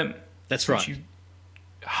woo him. That's right.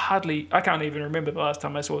 I can't even remember the last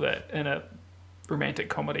time I saw that in a romantic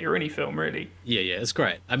comedy or any film, really. Yeah, it's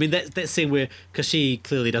great. I mean, that scene where, because she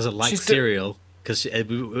clearly doesn't like cereal, because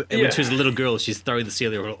when she was a little girl, she's throwing the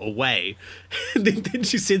cereal away, and then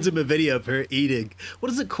she sends him a video of her eating.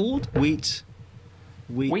 What is it called? Wheat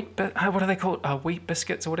what are they called? Wheat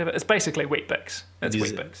biscuits or whatever. It's basically Wheat Bix. It's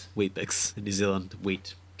Wheat Bix. Wheat Bix in New Zealand,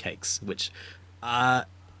 wheat cakes, which,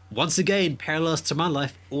 once again, parallels to my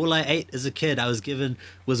life. All I ate as a kid, I was given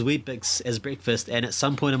was Wheat Bix as breakfast, and at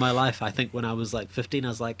some point in my life, I think when I was like 15, I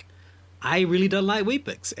was like, I really don't like Wheat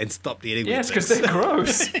Bix, and stopped eating Wheat Bix. Yes, because they're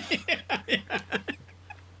gross.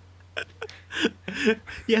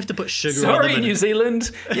 You have to put sugar on them. Sorry, New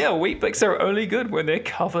Zealand. Yeah, Wheat Bix are only good when they're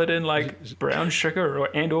covered in like brown sugar or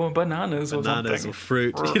bananas or something. Bananas or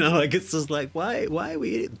fruit. Like it's just like, why are we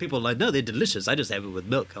eating? People are like, no, they're delicious. I just have it with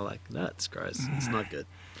milk. I'm like, no, it's gross. It's not good.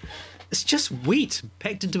 It's just wheat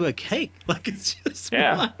packed into a cake. Like, it's just,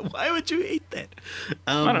 why would you eat that?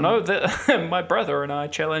 I don't know. My brother and I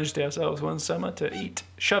challenged ourselves one summer to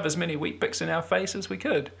shove as many Wheat Bix in our face as we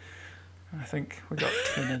could. I think we got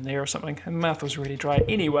 10 in there or something. And my mouth was really dry.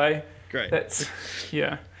 Anyway, great. He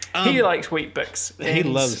likes Wheat Bix. He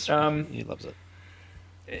loves it.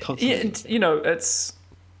 Constantly. Yeah, and, it's,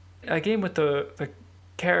 again, with the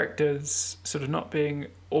characters sort of not being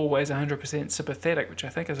always 100% sympathetic, which I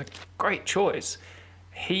think is a great choice.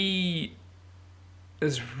 He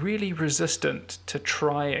is really resistant to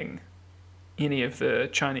trying any of the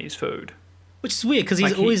Chinese food. Which is weird because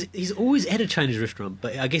he's always at a Chinese restaurant,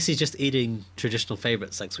 but I guess he's just eating traditional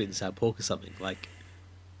favourites like sweet and sour pork or something. Like,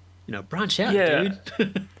 branch out,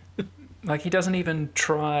 dude. Like, he doesn't even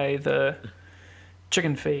try the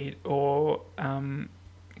chicken feet or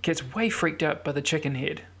gets way freaked out by the chicken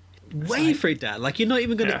head. Freaked out. Like, you're not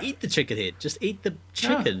even going to eat the chicken head. Just eat the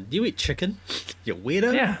chicken. You eat chicken? You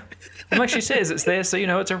weirdo. Yeah. And like she says, it's there so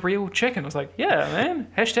it's a real chicken. I was like, yeah, man.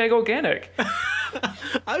 #organic.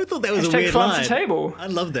 I thought that was a weird farm line. to table. I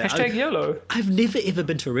love that. #YOLO. I've never ever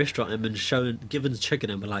been to a restaurant and been given chicken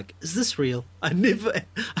and been like, is this real? I've never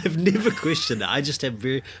questioned it. I just have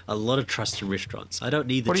a lot of trust in restaurants. I don't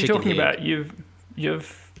need the chicken. What are you talking head. about?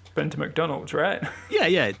 You've been to McDonald's, right?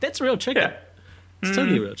 Yeah. That's real chicken. Yeah. It's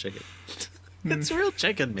totally real chicken. It's real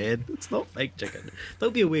chicken, man. It's not fake chicken.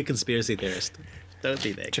 Don't be a weird conspiracy theorist. Don't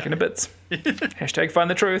be that Chicken guy. to bits. #find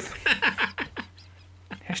the truth.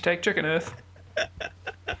 #chicken earth.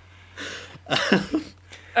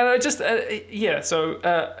 And I just,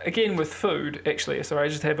 so again with food, actually, sorry, I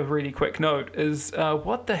just have a really quick note, is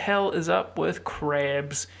what the hell is up with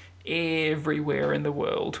crabs everywhere in the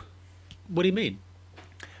world? What do you mean?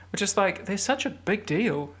 Which is like, they're such a big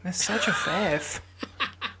deal. They're such a faff.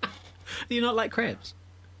 Do you not like crabs?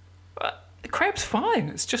 Crab's fine.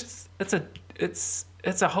 It's just, it's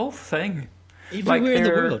a whole thing. Everywhere in the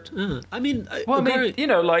world. I mean,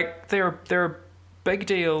 they're a big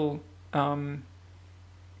deal in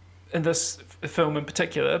this film in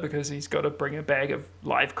particular because he's got to bring a bag of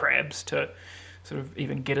live crabs to sort of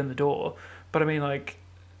even get in the door. But I mean, like,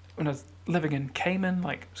 when I was living in Cayman,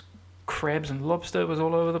 like, crabs and lobster was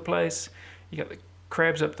all over the place. You got the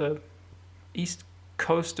crabs up the east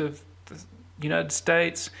coast of the United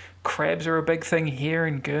States. Crabs are a big thing here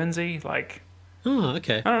in Guernsey. Like, oh,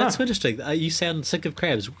 okay, that's interesting. You sound sick of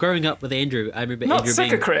crabs. Growing up with Andrew, I remember not Andrew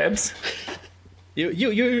sick of crabs.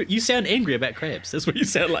 You sound angry about crabs. That's what you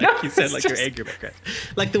sound like. No, you sound like you're angry about crabs.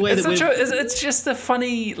 Like the way it's just a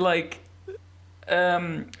funny, like,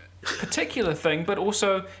 particular thing, but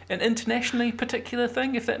also an internationally particular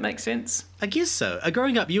thing, if that makes sense. I guess so.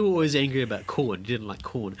 Growing up, you were always angry about corn. You didn't like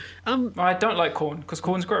corn. I don't like corn because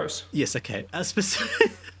corn's gross. Yes, okay.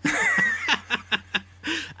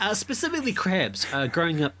 Specifically crabs.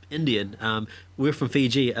 Growing up Indian, we're from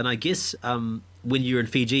Fiji, and I guess when you're in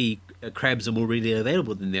Fiji, crabs are more readily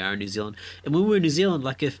available than they are in New Zealand. And when we were in New Zealand,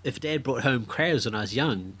 like if Dad brought home crabs when I was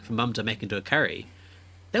young for Mum to make into a curry,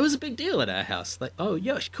 that was a big deal at our house. Like, oh,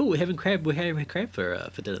 yeah, cool, we're having crab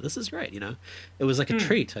for dinner. This is great, It was like a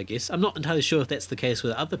treat, I guess. I'm not entirely sure if that's the case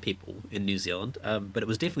with other people in New Zealand, but it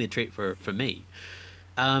was definitely a treat for me.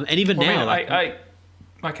 And even now...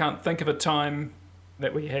 I can't think of a time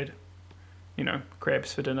that we had,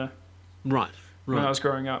 crabs for dinner. Right. When I was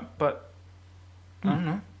growing up, but I don't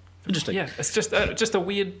know. Interesting. Yeah, it's just a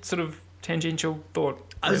weird sort of tangential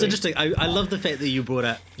thought. It was interesting. I love the fact that you brought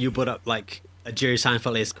up like a Jerry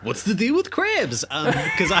Seinfeld-esque, what's the deal with crabs?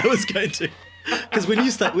 Because I was going to... Because when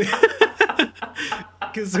you start...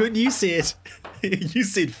 Because when you said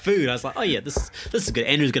food, I was like, oh yeah, this is good.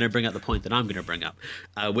 Andrew's going to bring up the point that I'm going to bring up,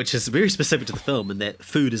 which is very specific to the film, and that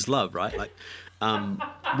food is love, right? Like,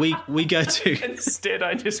 we go to... Instead,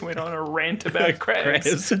 I just went on a rant about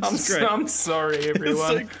crabs. I'm sorry,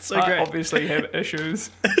 everyone. So great. I obviously have issues.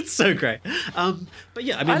 It's so great. But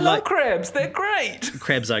yeah, I mean, I love crabs. They're great.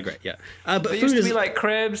 Crabs are great, yeah. But there used to be like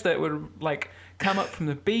crabs that would like come up from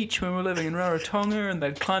the beach when we were living in Rarotonga, and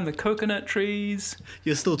they'd climb the coconut trees.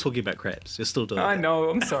 You're still talking about crabs. deal with I it. know.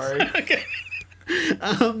 I'm sorry.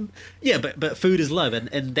 Yeah, but food is love,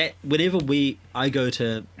 and that whenever I go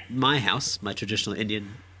to my house, my traditional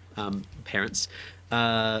Indian parents,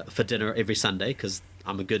 for dinner every Sunday, because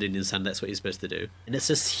I'm a good Indian son, that's what you're supposed to do, and it's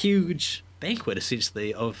this huge banquet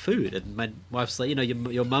essentially of food, and my wife's like,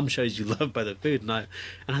 your mum shows you love by the food, and I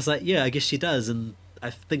was like, yeah, I guess she does, and I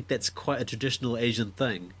think that's quite a traditional Asian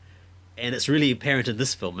thing. And it's really apparent in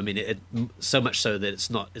this film. I mean, it so much so that it's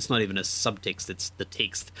not even a subtext; it's the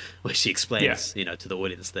text where she explains, to the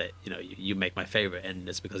audience that you make my favorite, and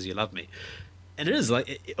it's because you love me. And it is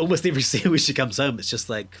like almost every scene where she comes home, it's just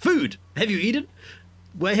like, food. Have you eaten?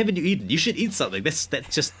 Why haven't you eaten? You should eat something.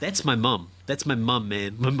 That's my mum. That's my mum,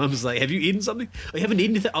 man. My mum's like, have you eaten something? Oh, you haven't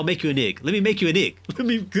eaten anything? I'll make you an egg. Let me make you an egg. Let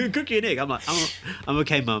me cook you an egg. I'm like, I'm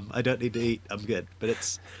okay, mum. I don't need to eat. I'm good. But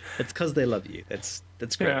it's because they love you. That's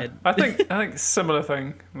great. Yeah, I think similar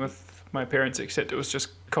thing with my parents, except it was just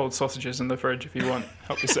cold sausages in the fridge. If you want,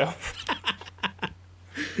 help yourself.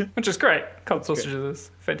 Which is great. Cold sausages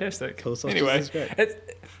is fantastic. Cold sausages anyway, is great.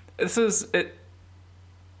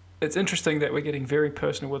 It's interesting that we're getting very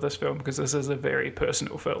personal with this film, because this is a very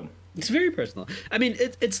personal film. It's very personal. I mean,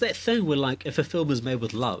 it's that thing where, like, if a film is made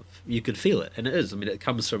with love, you could feel it, and it is. I mean, it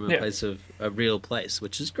comes from a place of a real place,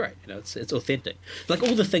 which is great. It's authentic. Like,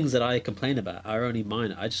 all the things that I complain about are only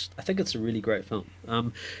minor. I think it's a really great film.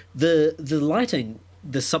 The lighting,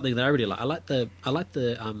 there's something that I really like. I like the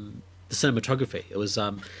cinematography. It was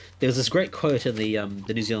there was this great quote in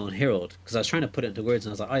the New Zealand Herald, because I was trying to put it into words,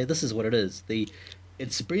 and I was like, oh, this is what it is.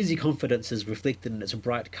 Its breezy confidence is reflected in its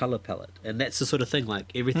bright colour palette, and that's the sort of thing.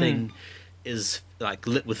 Like, everything is like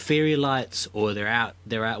lit with fairy lights, or they're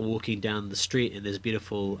out walking down the street, and there's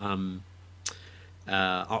beautiful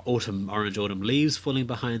orange autumn leaves falling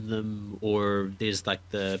behind them, or there's like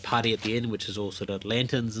the party at the end, which is all sort of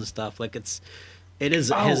lanterns and stuff. Like, it has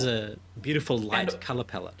a beautiful light colour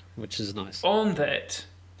palette, which is nice. On that,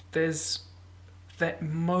 there's that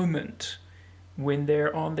moment when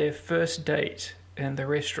they're on their first date in the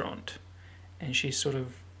restaurant, and she's sort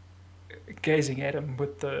of gazing at him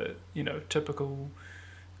with the typical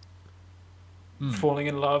falling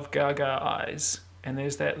in love gaga eyes, and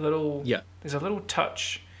there's that little there's a little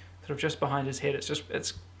touch sort of just behind his head.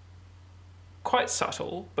 It's quite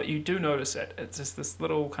subtle, but you do notice it. It's just this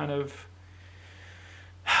little kind of,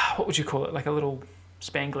 what would you call it, like a little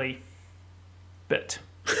spangly bit.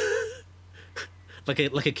 Like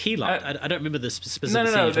a key light. I don't remember the specific.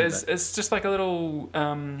 No. It's just like a little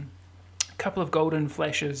couple of golden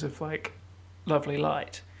flashes of like lovely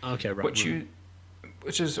light. Okay, right.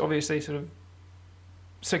 Which is obviously sort of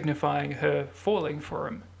signifying her falling for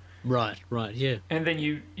him. Right. Yeah. And then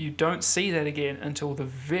you don't see that again until the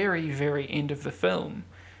very, very end of the film,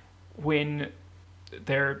 when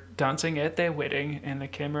they're dancing at their wedding and the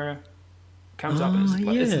camera comes up.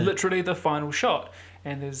 It's literally the final shot.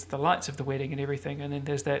 And there's the lights of the wedding and everything, and then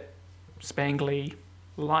there's that spangly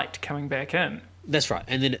light coming back in. That's right,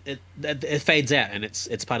 and then it fades out, and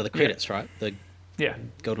it's part of the credits, right? The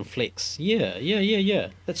golden flecks. Yeah.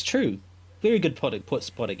 That's true. Very good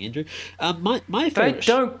spotting, Andrew. My favorite.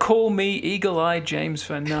 Don't call me Eagle Eye James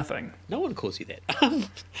for nothing. No one calls you that.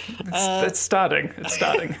 It's starting.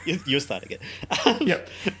 You're starting it. Yep.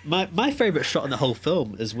 My favorite shot in the whole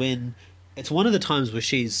film is when it's one of the times where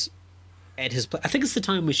she's at his place. I think it's the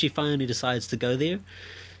time when she finally decides to go there.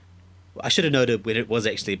 I should have noted when it was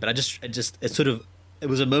actually, but it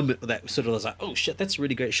was a moment that sort of was like, oh shit, that's a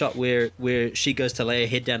really great shot where she goes to lay her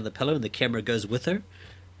head down on the pillow and the camera goes with her.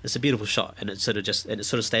 It's a beautiful shot, and it sort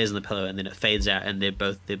of stays on the pillow, and then it fades out, and they're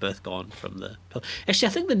both gone from the pillow. Actually,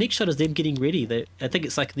 I think the next shot is them getting ready. I think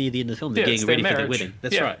it's like near the end of the film. They're getting ready for their wedding.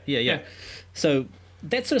 That's right. Yeah. So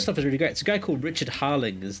that sort of stuff is really great. It's a guy called Richard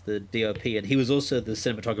Harling is the DOP, and he was also the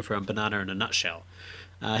cinematographer on Banana in a Nutshell.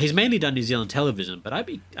 He's mainly done New Zealand television, but I'd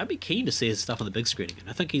be keen to see his stuff on the big screen again.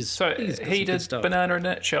 I think he did Banana in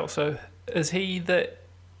a Nutshell. So is he the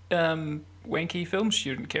wanky film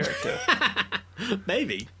student character?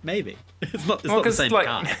 Maybe. It's not the same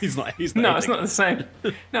guy. He's not. No, it's not the same.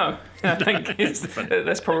 No, I think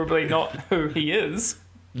that's probably not who he is.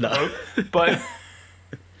 No, but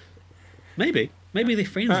maybe they're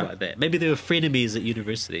friends like that. Maybe they were frenemies at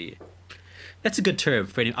university. That's a good term,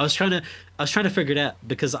 frenemy. I was trying to figure it out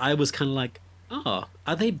because I was kind of like, oh,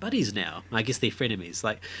 are they buddies now? I guess they're frenemies.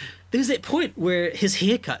 Like, there's that point where his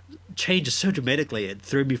haircut changes so dramatically it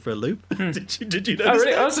threw me for a loop. Did you notice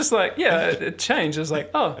that? I was just like, yeah, it changed. I was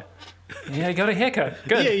like, oh, yeah, he got a haircut.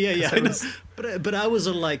 Good. Yeah. But I was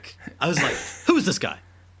like, who is this guy?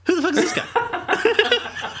 Who the fuck is this guy?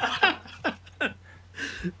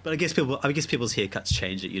 But I guess people's haircuts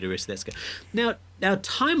change at university. That's good. Now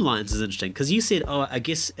timelines is interesting because you said, I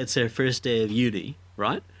guess it's her first day of uni,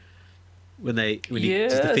 right?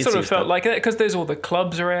 It sort of felt like that because there's all the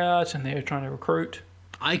clubs are out and they're trying to recruit.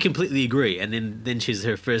 I completely agree. And then she's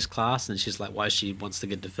her first class and she's like why she wants to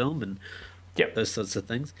get into film and those sorts of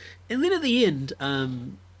things. And then at the end,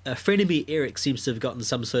 a friend of me, Eric, seems to have gotten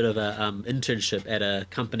some sort of a internship at a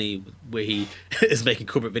company where he is making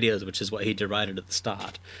corporate videos, which is what he derided at the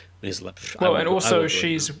start. And he's like, and also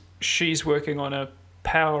she's working on a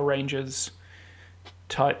Power Rangers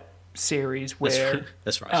type series where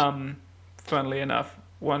that's right. Funnily enough,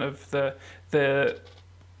 one of the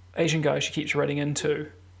Asian guys she keeps running into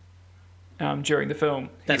during the film,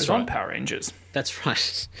 he was on Power Rangers. That's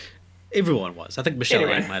right. Everyone was. I think Michelle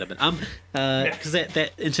Yang might have been. Because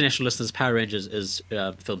that international listeners, Power Rangers is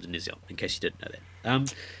filmed in New Zealand, in case you didn't know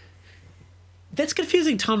that. That's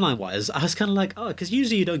confusing timeline-wise. I was kind of like, because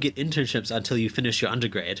usually you don't get internships until you finish your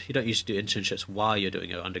undergrad. You don't usually do internships while you're doing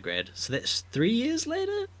your undergrad. So that's 3 years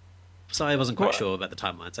later? So I wasn't quite sure about the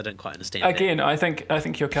timelines. I didn't quite understand Again, that. I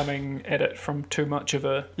think you're coming at it from too much of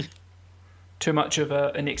an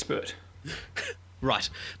expert. Right.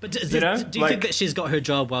 But do you think that she's got her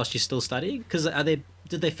job while she's still studying? Because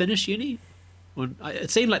did they finish uni?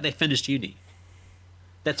 It seemed like they finished uni.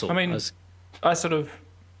 That's all. I mean, I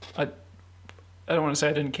don't want to say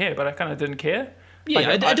I didn't care, but I kind of didn't care.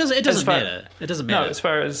 Yeah, it doesn't matter. It doesn't matter. No, as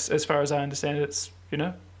far as I understand it, it's,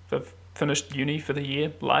 they've finished uni for the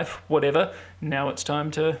year, life, whatever. Now it's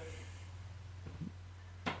time to...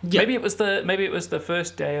 Yeah. Maybe it was the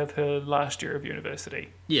first day of her last year of university.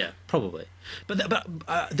 Yeah, probably. But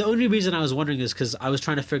the only reason I was wondering is because I was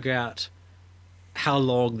trying to figure out how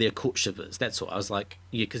long their courtship is. That's all. I was like,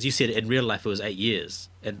 because you said in real life it was 8 years,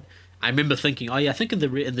 and I remember thinking, I think in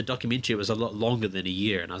the documentary it was a lot longer than a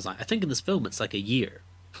year, and I was like, I think in this film it's like a year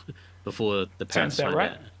before the parents find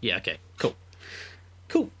out. Yeah. Okay. Cool.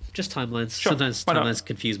 Just timelines. Sure. Sometimes timelines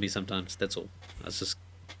confuse me. Sometimes that's all. I was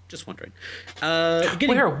just wondering.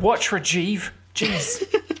 Wear a watch, Rajeev.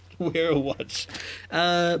 Jeez. Wear a watch.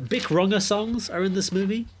 Beck Ronga songs are in this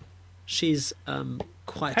movie. She's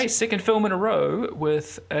quite... Hey, second film in a row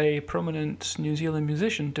with a prominent New Zealand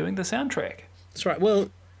musician doing the soundtrack. That's right. Well,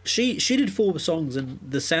 she did 4 songs, and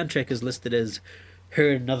the soundtrack is listed as her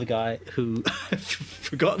and another guy who I've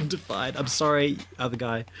forgotten to find. I'm sorry, other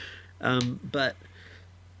guy. But...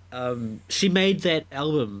 she made that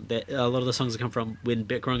album that a lot of the songs come from when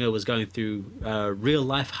Beck Ronga was going through real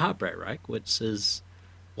life heartbreak, right? Which is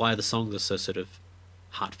why the songs are so sort of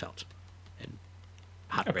heartfelt and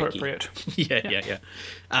heartbreaky. Appropriate. Yeah.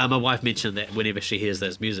 My wife mentioned that whenever she hears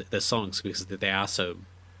those songs, because they are so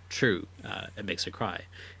true, it makes her cry.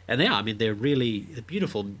 And they are. I mean, they're really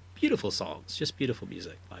beautiful, beautiful songs. Just beautiful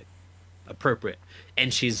music, like appropriate.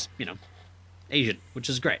 And she's, Asian, which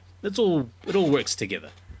is great. It all works together.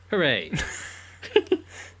 Hooray.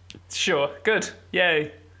 Sure, good.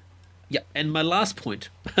 Yay. Yeah, and my last point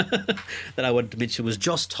that I wanted to mention was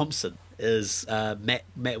Josh Thompson is Matt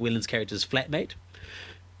Whelan's character's flatmate.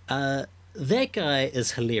 That guy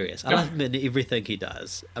is hilarious. I love him in everything he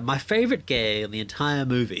does. My favourite gag in the entire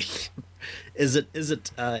movie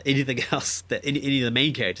isn't anything else that any of the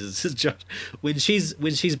main characters. It's just when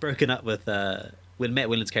she's broken up with when Matt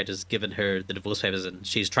Whelan's character's given her the divorce papers and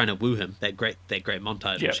she's trying to woo him, that great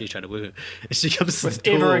montage where she's trying to woo him, and she comes with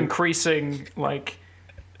ever increasing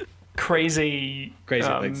crazy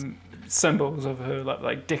symbols of her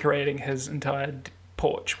like decorating his entire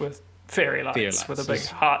porch with fairy lights with a big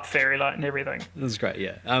heart fairy light and everything. That's great.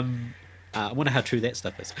 Yeah. I wonder how true that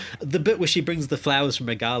stuff is. The bit where she brings the flowers from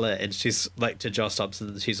a gala and she's like to Josh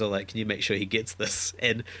Thompson, she's all like, "Can you make sure he gets this?"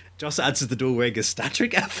 And Josh answers the door wearing a Star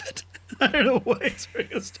Trek outfit. I don't know why he's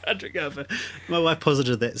wearing a Star Trek outfit. My wife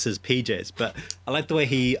posited that's his PJs, but I like the way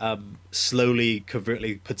he slowly,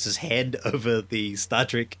 covertly puts his hand over the Star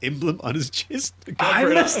Trek emblem on his chest. I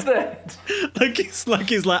missed that. He's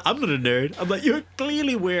like, I'm not a nerd. I'm like, you're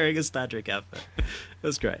clearly wearing a Star Trek outfit.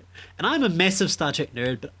 That's great. And I'm a massive Star Trek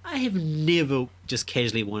nerd, but I have never just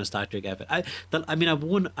casually worn a Star Trek outfit. I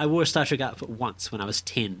wore a Star Trek outfit once when I was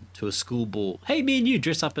 10 to a school ball. Hey, me and you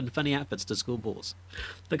dress up in funny outfits to school balls.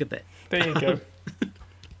 Look at that. There you go.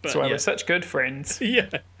 That's why we're such good friends. Yeah.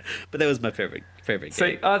 But that was my favorite gag.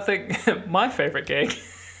 See, I think my favorite gag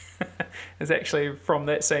is actually from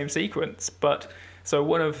that same sequence. But so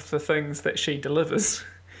one of the things that she delivers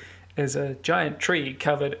is a giant tree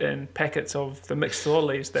covered in packets of the mixed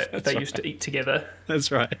lollies that they used to eat together.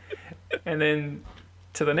 That's right. And then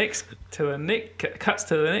cuts to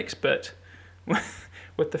the next bit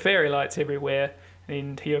with the fairy lights everywhere,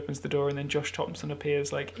 and he opens the door, and then Josh Thompson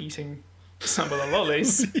appears eating some of the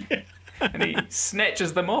lollies. And he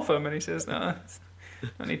snatches them off him and he says, no,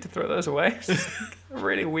 I need to throw those away. It's just a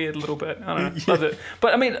really weird little bit. I don't know. Loved it.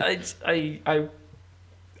 But I mean,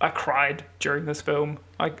 I cried during this film.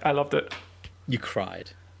 I loved it. You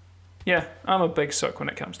cried. Yeah, I'm a big sook when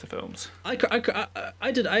it comes to films. I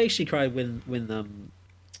actually cried when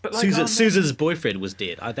But like, Susan's boyfriend was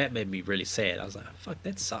dead. That made me really sad. I was like, fuck,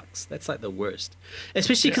 that sucks. That's like the worst.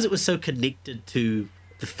 Especially because it was so connected to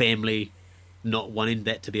the family not wanting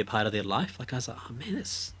that to be a part of their life. Like, I was like, oh man,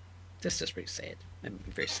 that's just very sad. That made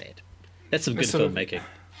me very sad. That's some good filmmaking.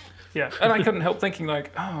 Yeah, and I couldn't help thinking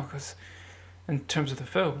like, oh, because in terms of the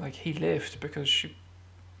film, like he left because she,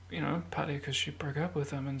 partly because she broke up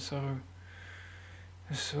with him, and so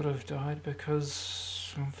he sort of died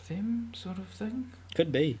because of them, sort of thing.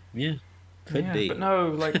 Could be, yeah. Could be. But no,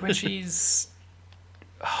 like when she's...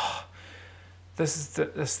 This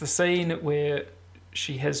is the scene where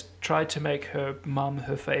she has tried to make her mum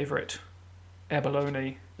her favourite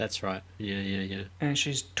abalone. That's right. Yeah. And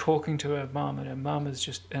she's talking to her mum, and her mum is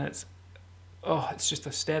just... And it's just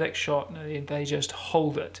a static shot, and they just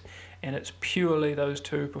hold it. And it's purely those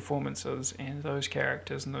two performances and those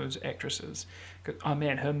characters and those actresses. Oh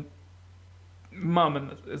man, her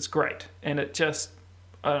mum is great. And it just...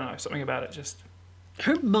 I don't know, something about it just...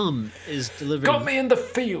 Her mum is delivering... Got me in the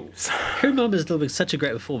feels. Her mum is delivering such a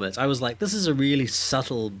great performance. I was like, this is a really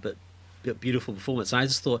subtle but beautiful performance. And I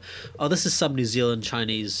just thought, oh, this is some New Zealand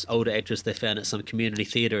Chinese older actress they found at some community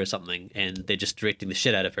theatre or something, and they're just directing the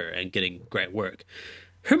shit out of her and getting great work.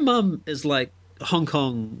 Her mum is like Hong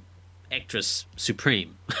Kong actress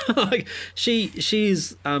supreme. Like she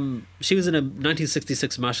was in a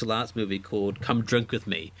 1966 martial arts movie called Come Drink With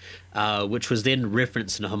Me, which was then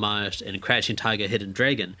referenced and homaged in Crouching Tiger, Hidden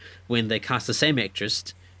Dragon when they cast the same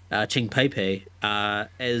actress, Tsang Pei-Pei,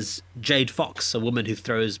 as Jade Fox, a woman who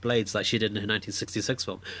throws blades like she did in her 1966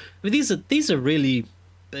 film. I mean, these are really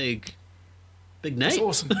big names. That's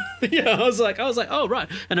awesome. Yeah, I was like, oh right.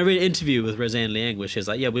 And I read an interview with Roseanne Liang where she was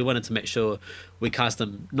like, yeah, we wanted to make sure we cast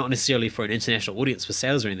them not necessarily for an international audience for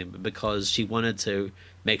sales or anything, but because she wanted to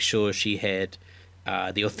make sure she had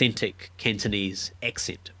the authentic Cantonese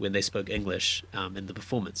accent when they spoke English in the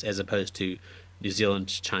performance, as opposed to New Zealand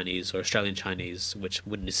Chinese or Australian Chinese, which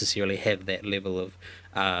wouldn't necessarily have that level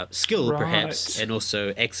of skill, perhaps, and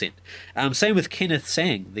also accent. Same with Kenneth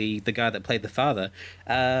Tsang, the guy that played the father.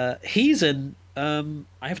 He's in...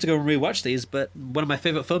 I have to go and rewatch these, but one of my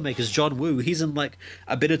favourite filmmakers, John Woo, he's in like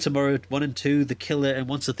A Better Tomorrow 1 and 2, The Killer, and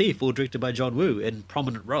Once a Thief, all directed by John Woo in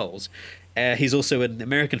prominent roles. He's also in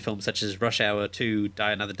American films such as Rush Hour 2,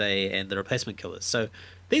 Die Another Day, and The Replacement Killers. So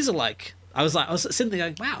these are like... I was sitting there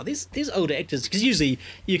going, wow, these older actors, because usually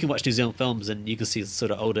you can watch New Zealand films and you can see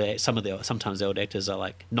sort of older, sometimes the old actors are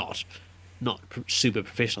like not super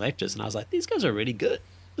professional actors, and I was like, these guys are really good.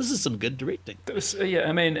 This is some good directing. Yeah,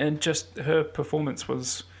 I mean, and just her performance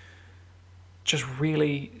was just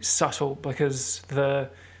really subtle, because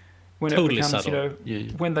when totally it becomes, subtle.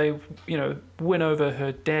 When they, win over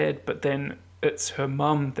her dad, but then it's her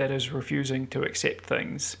mum that is refusing to accept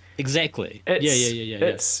things. Exactly.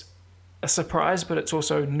 It's a surprise, but it's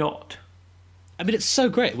also not. I mean, it's so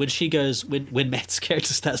great when she goes, when Matt's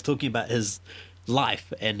character starts talking about his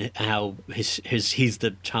life and how he's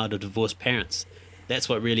the child of divorced parents. That's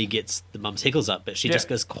what really gets the mum's heckles up. But she just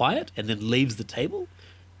goes quiet and then leaves the table,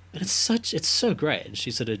 and it's so great. And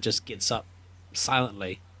she sort of just gets up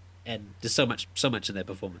silently, and there's so much in that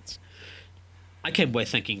performance. I came away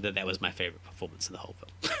thinking that was my favorite performance in the whole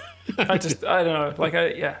film. I don't know. Like,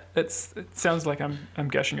 it sounds like I'm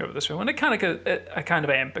gushing over this film, and I kind of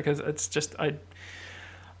am, because it's just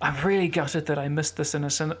I'm really gutted that I missed this in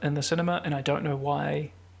the cinema, and I don't know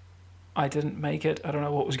why I didn't make it. I don't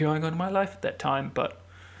know what was going on in my life at that time, but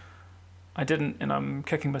I didn't, and I'm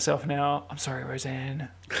kicking myself now. I'm sorry, Roseanne.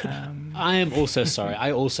 I am also sorry.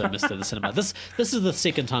 I also missed it in the cinema. This is the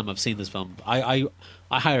second time I've seen this film. I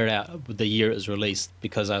hired it out the year it was released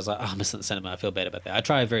because I was like, I missed it in the cinema. I feel bad about that. I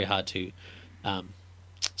try very hard to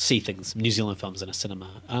see things, New Zealand films in a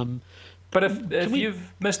cinema. But if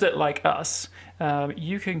you've missed it like us,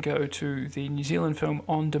 you can go to the New Zealand Film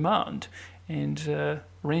On Demand and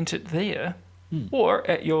rent it there, or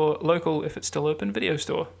at your local, if it's still open, video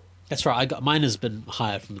store. That's right. Mine has been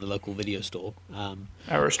hired from the local video store.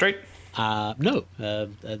 Arrow Street? No,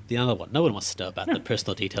 the other one. No one wants to know about the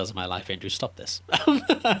personal details of my life, Andrew. Stop this.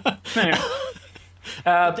 Anyway.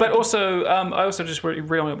 But also, I also just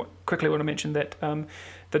really quickly want to mention that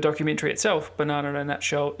the documentary itself, Banana in a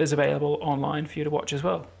Nutshell, is available online for you to watch as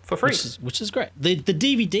well, for free. Which is great. The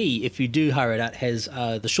DVD, if you do hire it out, has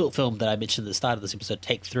the short film that I mentioned at the start of this episode,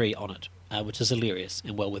 Take 3, on it. which is hilarious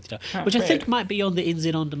and well worth your time. Oh, which I bad. think might be on the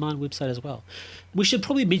NZ On Demand website as well. We should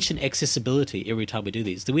probably mention accessibility every time we do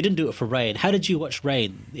these. We didn't do it for Rain. How did you watch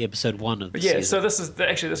Rain, episode 1 of the season? So this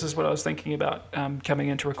is what I was thinking about coming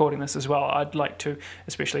into recording this as well. I'd like to,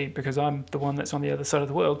 especially because I'm the one that's on the other side of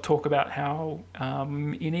the world, talk about how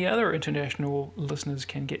any other international listeners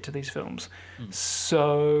can get to these films.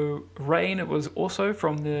 So Rain, it was also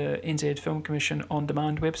from the NZ Film Commission On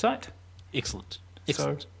Demand website. Excellent.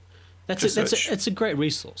 So It's a great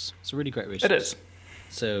resource. It's a really great resource. it is.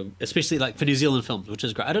 So, especially like for New Zealand films, which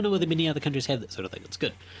is great. I don't know whether many other countries have that sort of thing. It's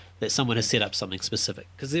good that someone has set up something specific.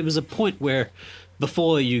 Because there was a point where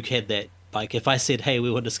before you had that, like if I said, hey,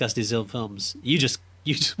 we want to discuss New Zealand films, you just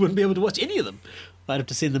wouldn't be able to watch any of them. I'd have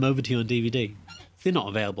to send them over to you on DVD. They're not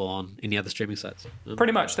available on any other streaming sites.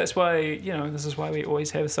 Pretty much. That's why, this is why we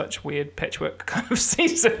always have such weird patchwork kind of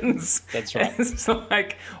seasons. That's right. It's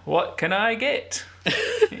like, what can I get?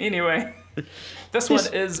 Anyway, this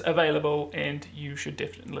one is available, and you should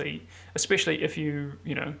definitely, especially if you,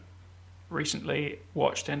 recently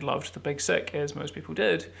watched and loved The Big Sick, as most people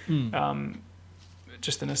did,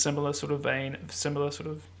 just in a similar sort of vein, similar sort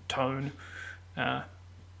of tone.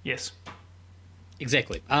 Yes.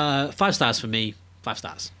 Exactly. 5 stars for me. 5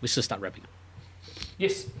 stars. Let's just start wrapping up.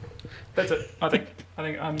 Yes. That's it. I think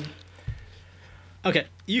I'm... Okay.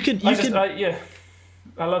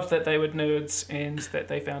 I loved that they were nerds and that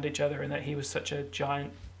they found each other and that he was such a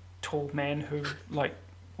giant, tall man who liked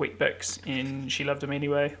Wheat Bix and she loved him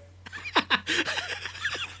anyway.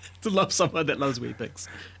 To love someone that loves Wheat Bix.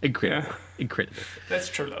 Incredible. Yeah. Incredible. That's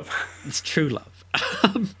true love. It's true love.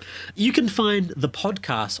 You can find the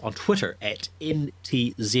podcast on Twitter at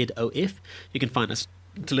NTZOF. You can find us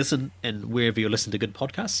to listen and wherever you listen to good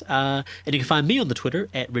podcasts. And you can find me on the Twitter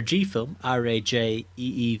at Rajeevfilm, RAJEEVFILM.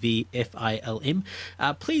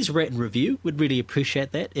 Please rate and review. We'd really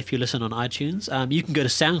appreciate that if you listen on iTunes. You can go to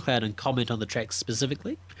SoundCloud and comment on the tracks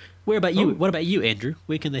specifically. Where about you? What about you, Andrew?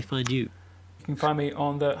 Where can they find you? You can find me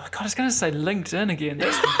on the... God, I was going to say LinkedIn again.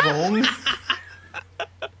 That's wrong.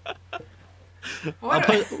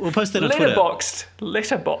 We'll post that on Twitter.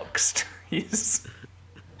 Letterboxed. Yes.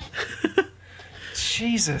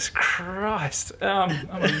 Jesus Christ. I'm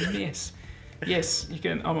a mess. Yes, you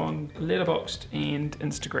can. I'm on Letterboxd and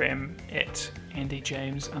Instagram at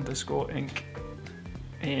AndyJames_Inc.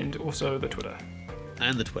 And also the Twitter.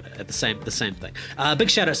 And the Twitter at the same thing. Big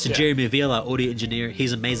shout outs to Jeremy Veal, our audio engineer.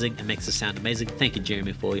 He's amazing and makes us sound amazing. Thank you,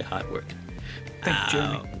 Jeremy, for all your hard work. Thank you,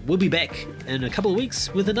 Jeremy. We'll be back in a couple of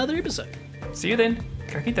weeks with another episode. See you then.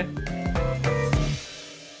 Ka kite.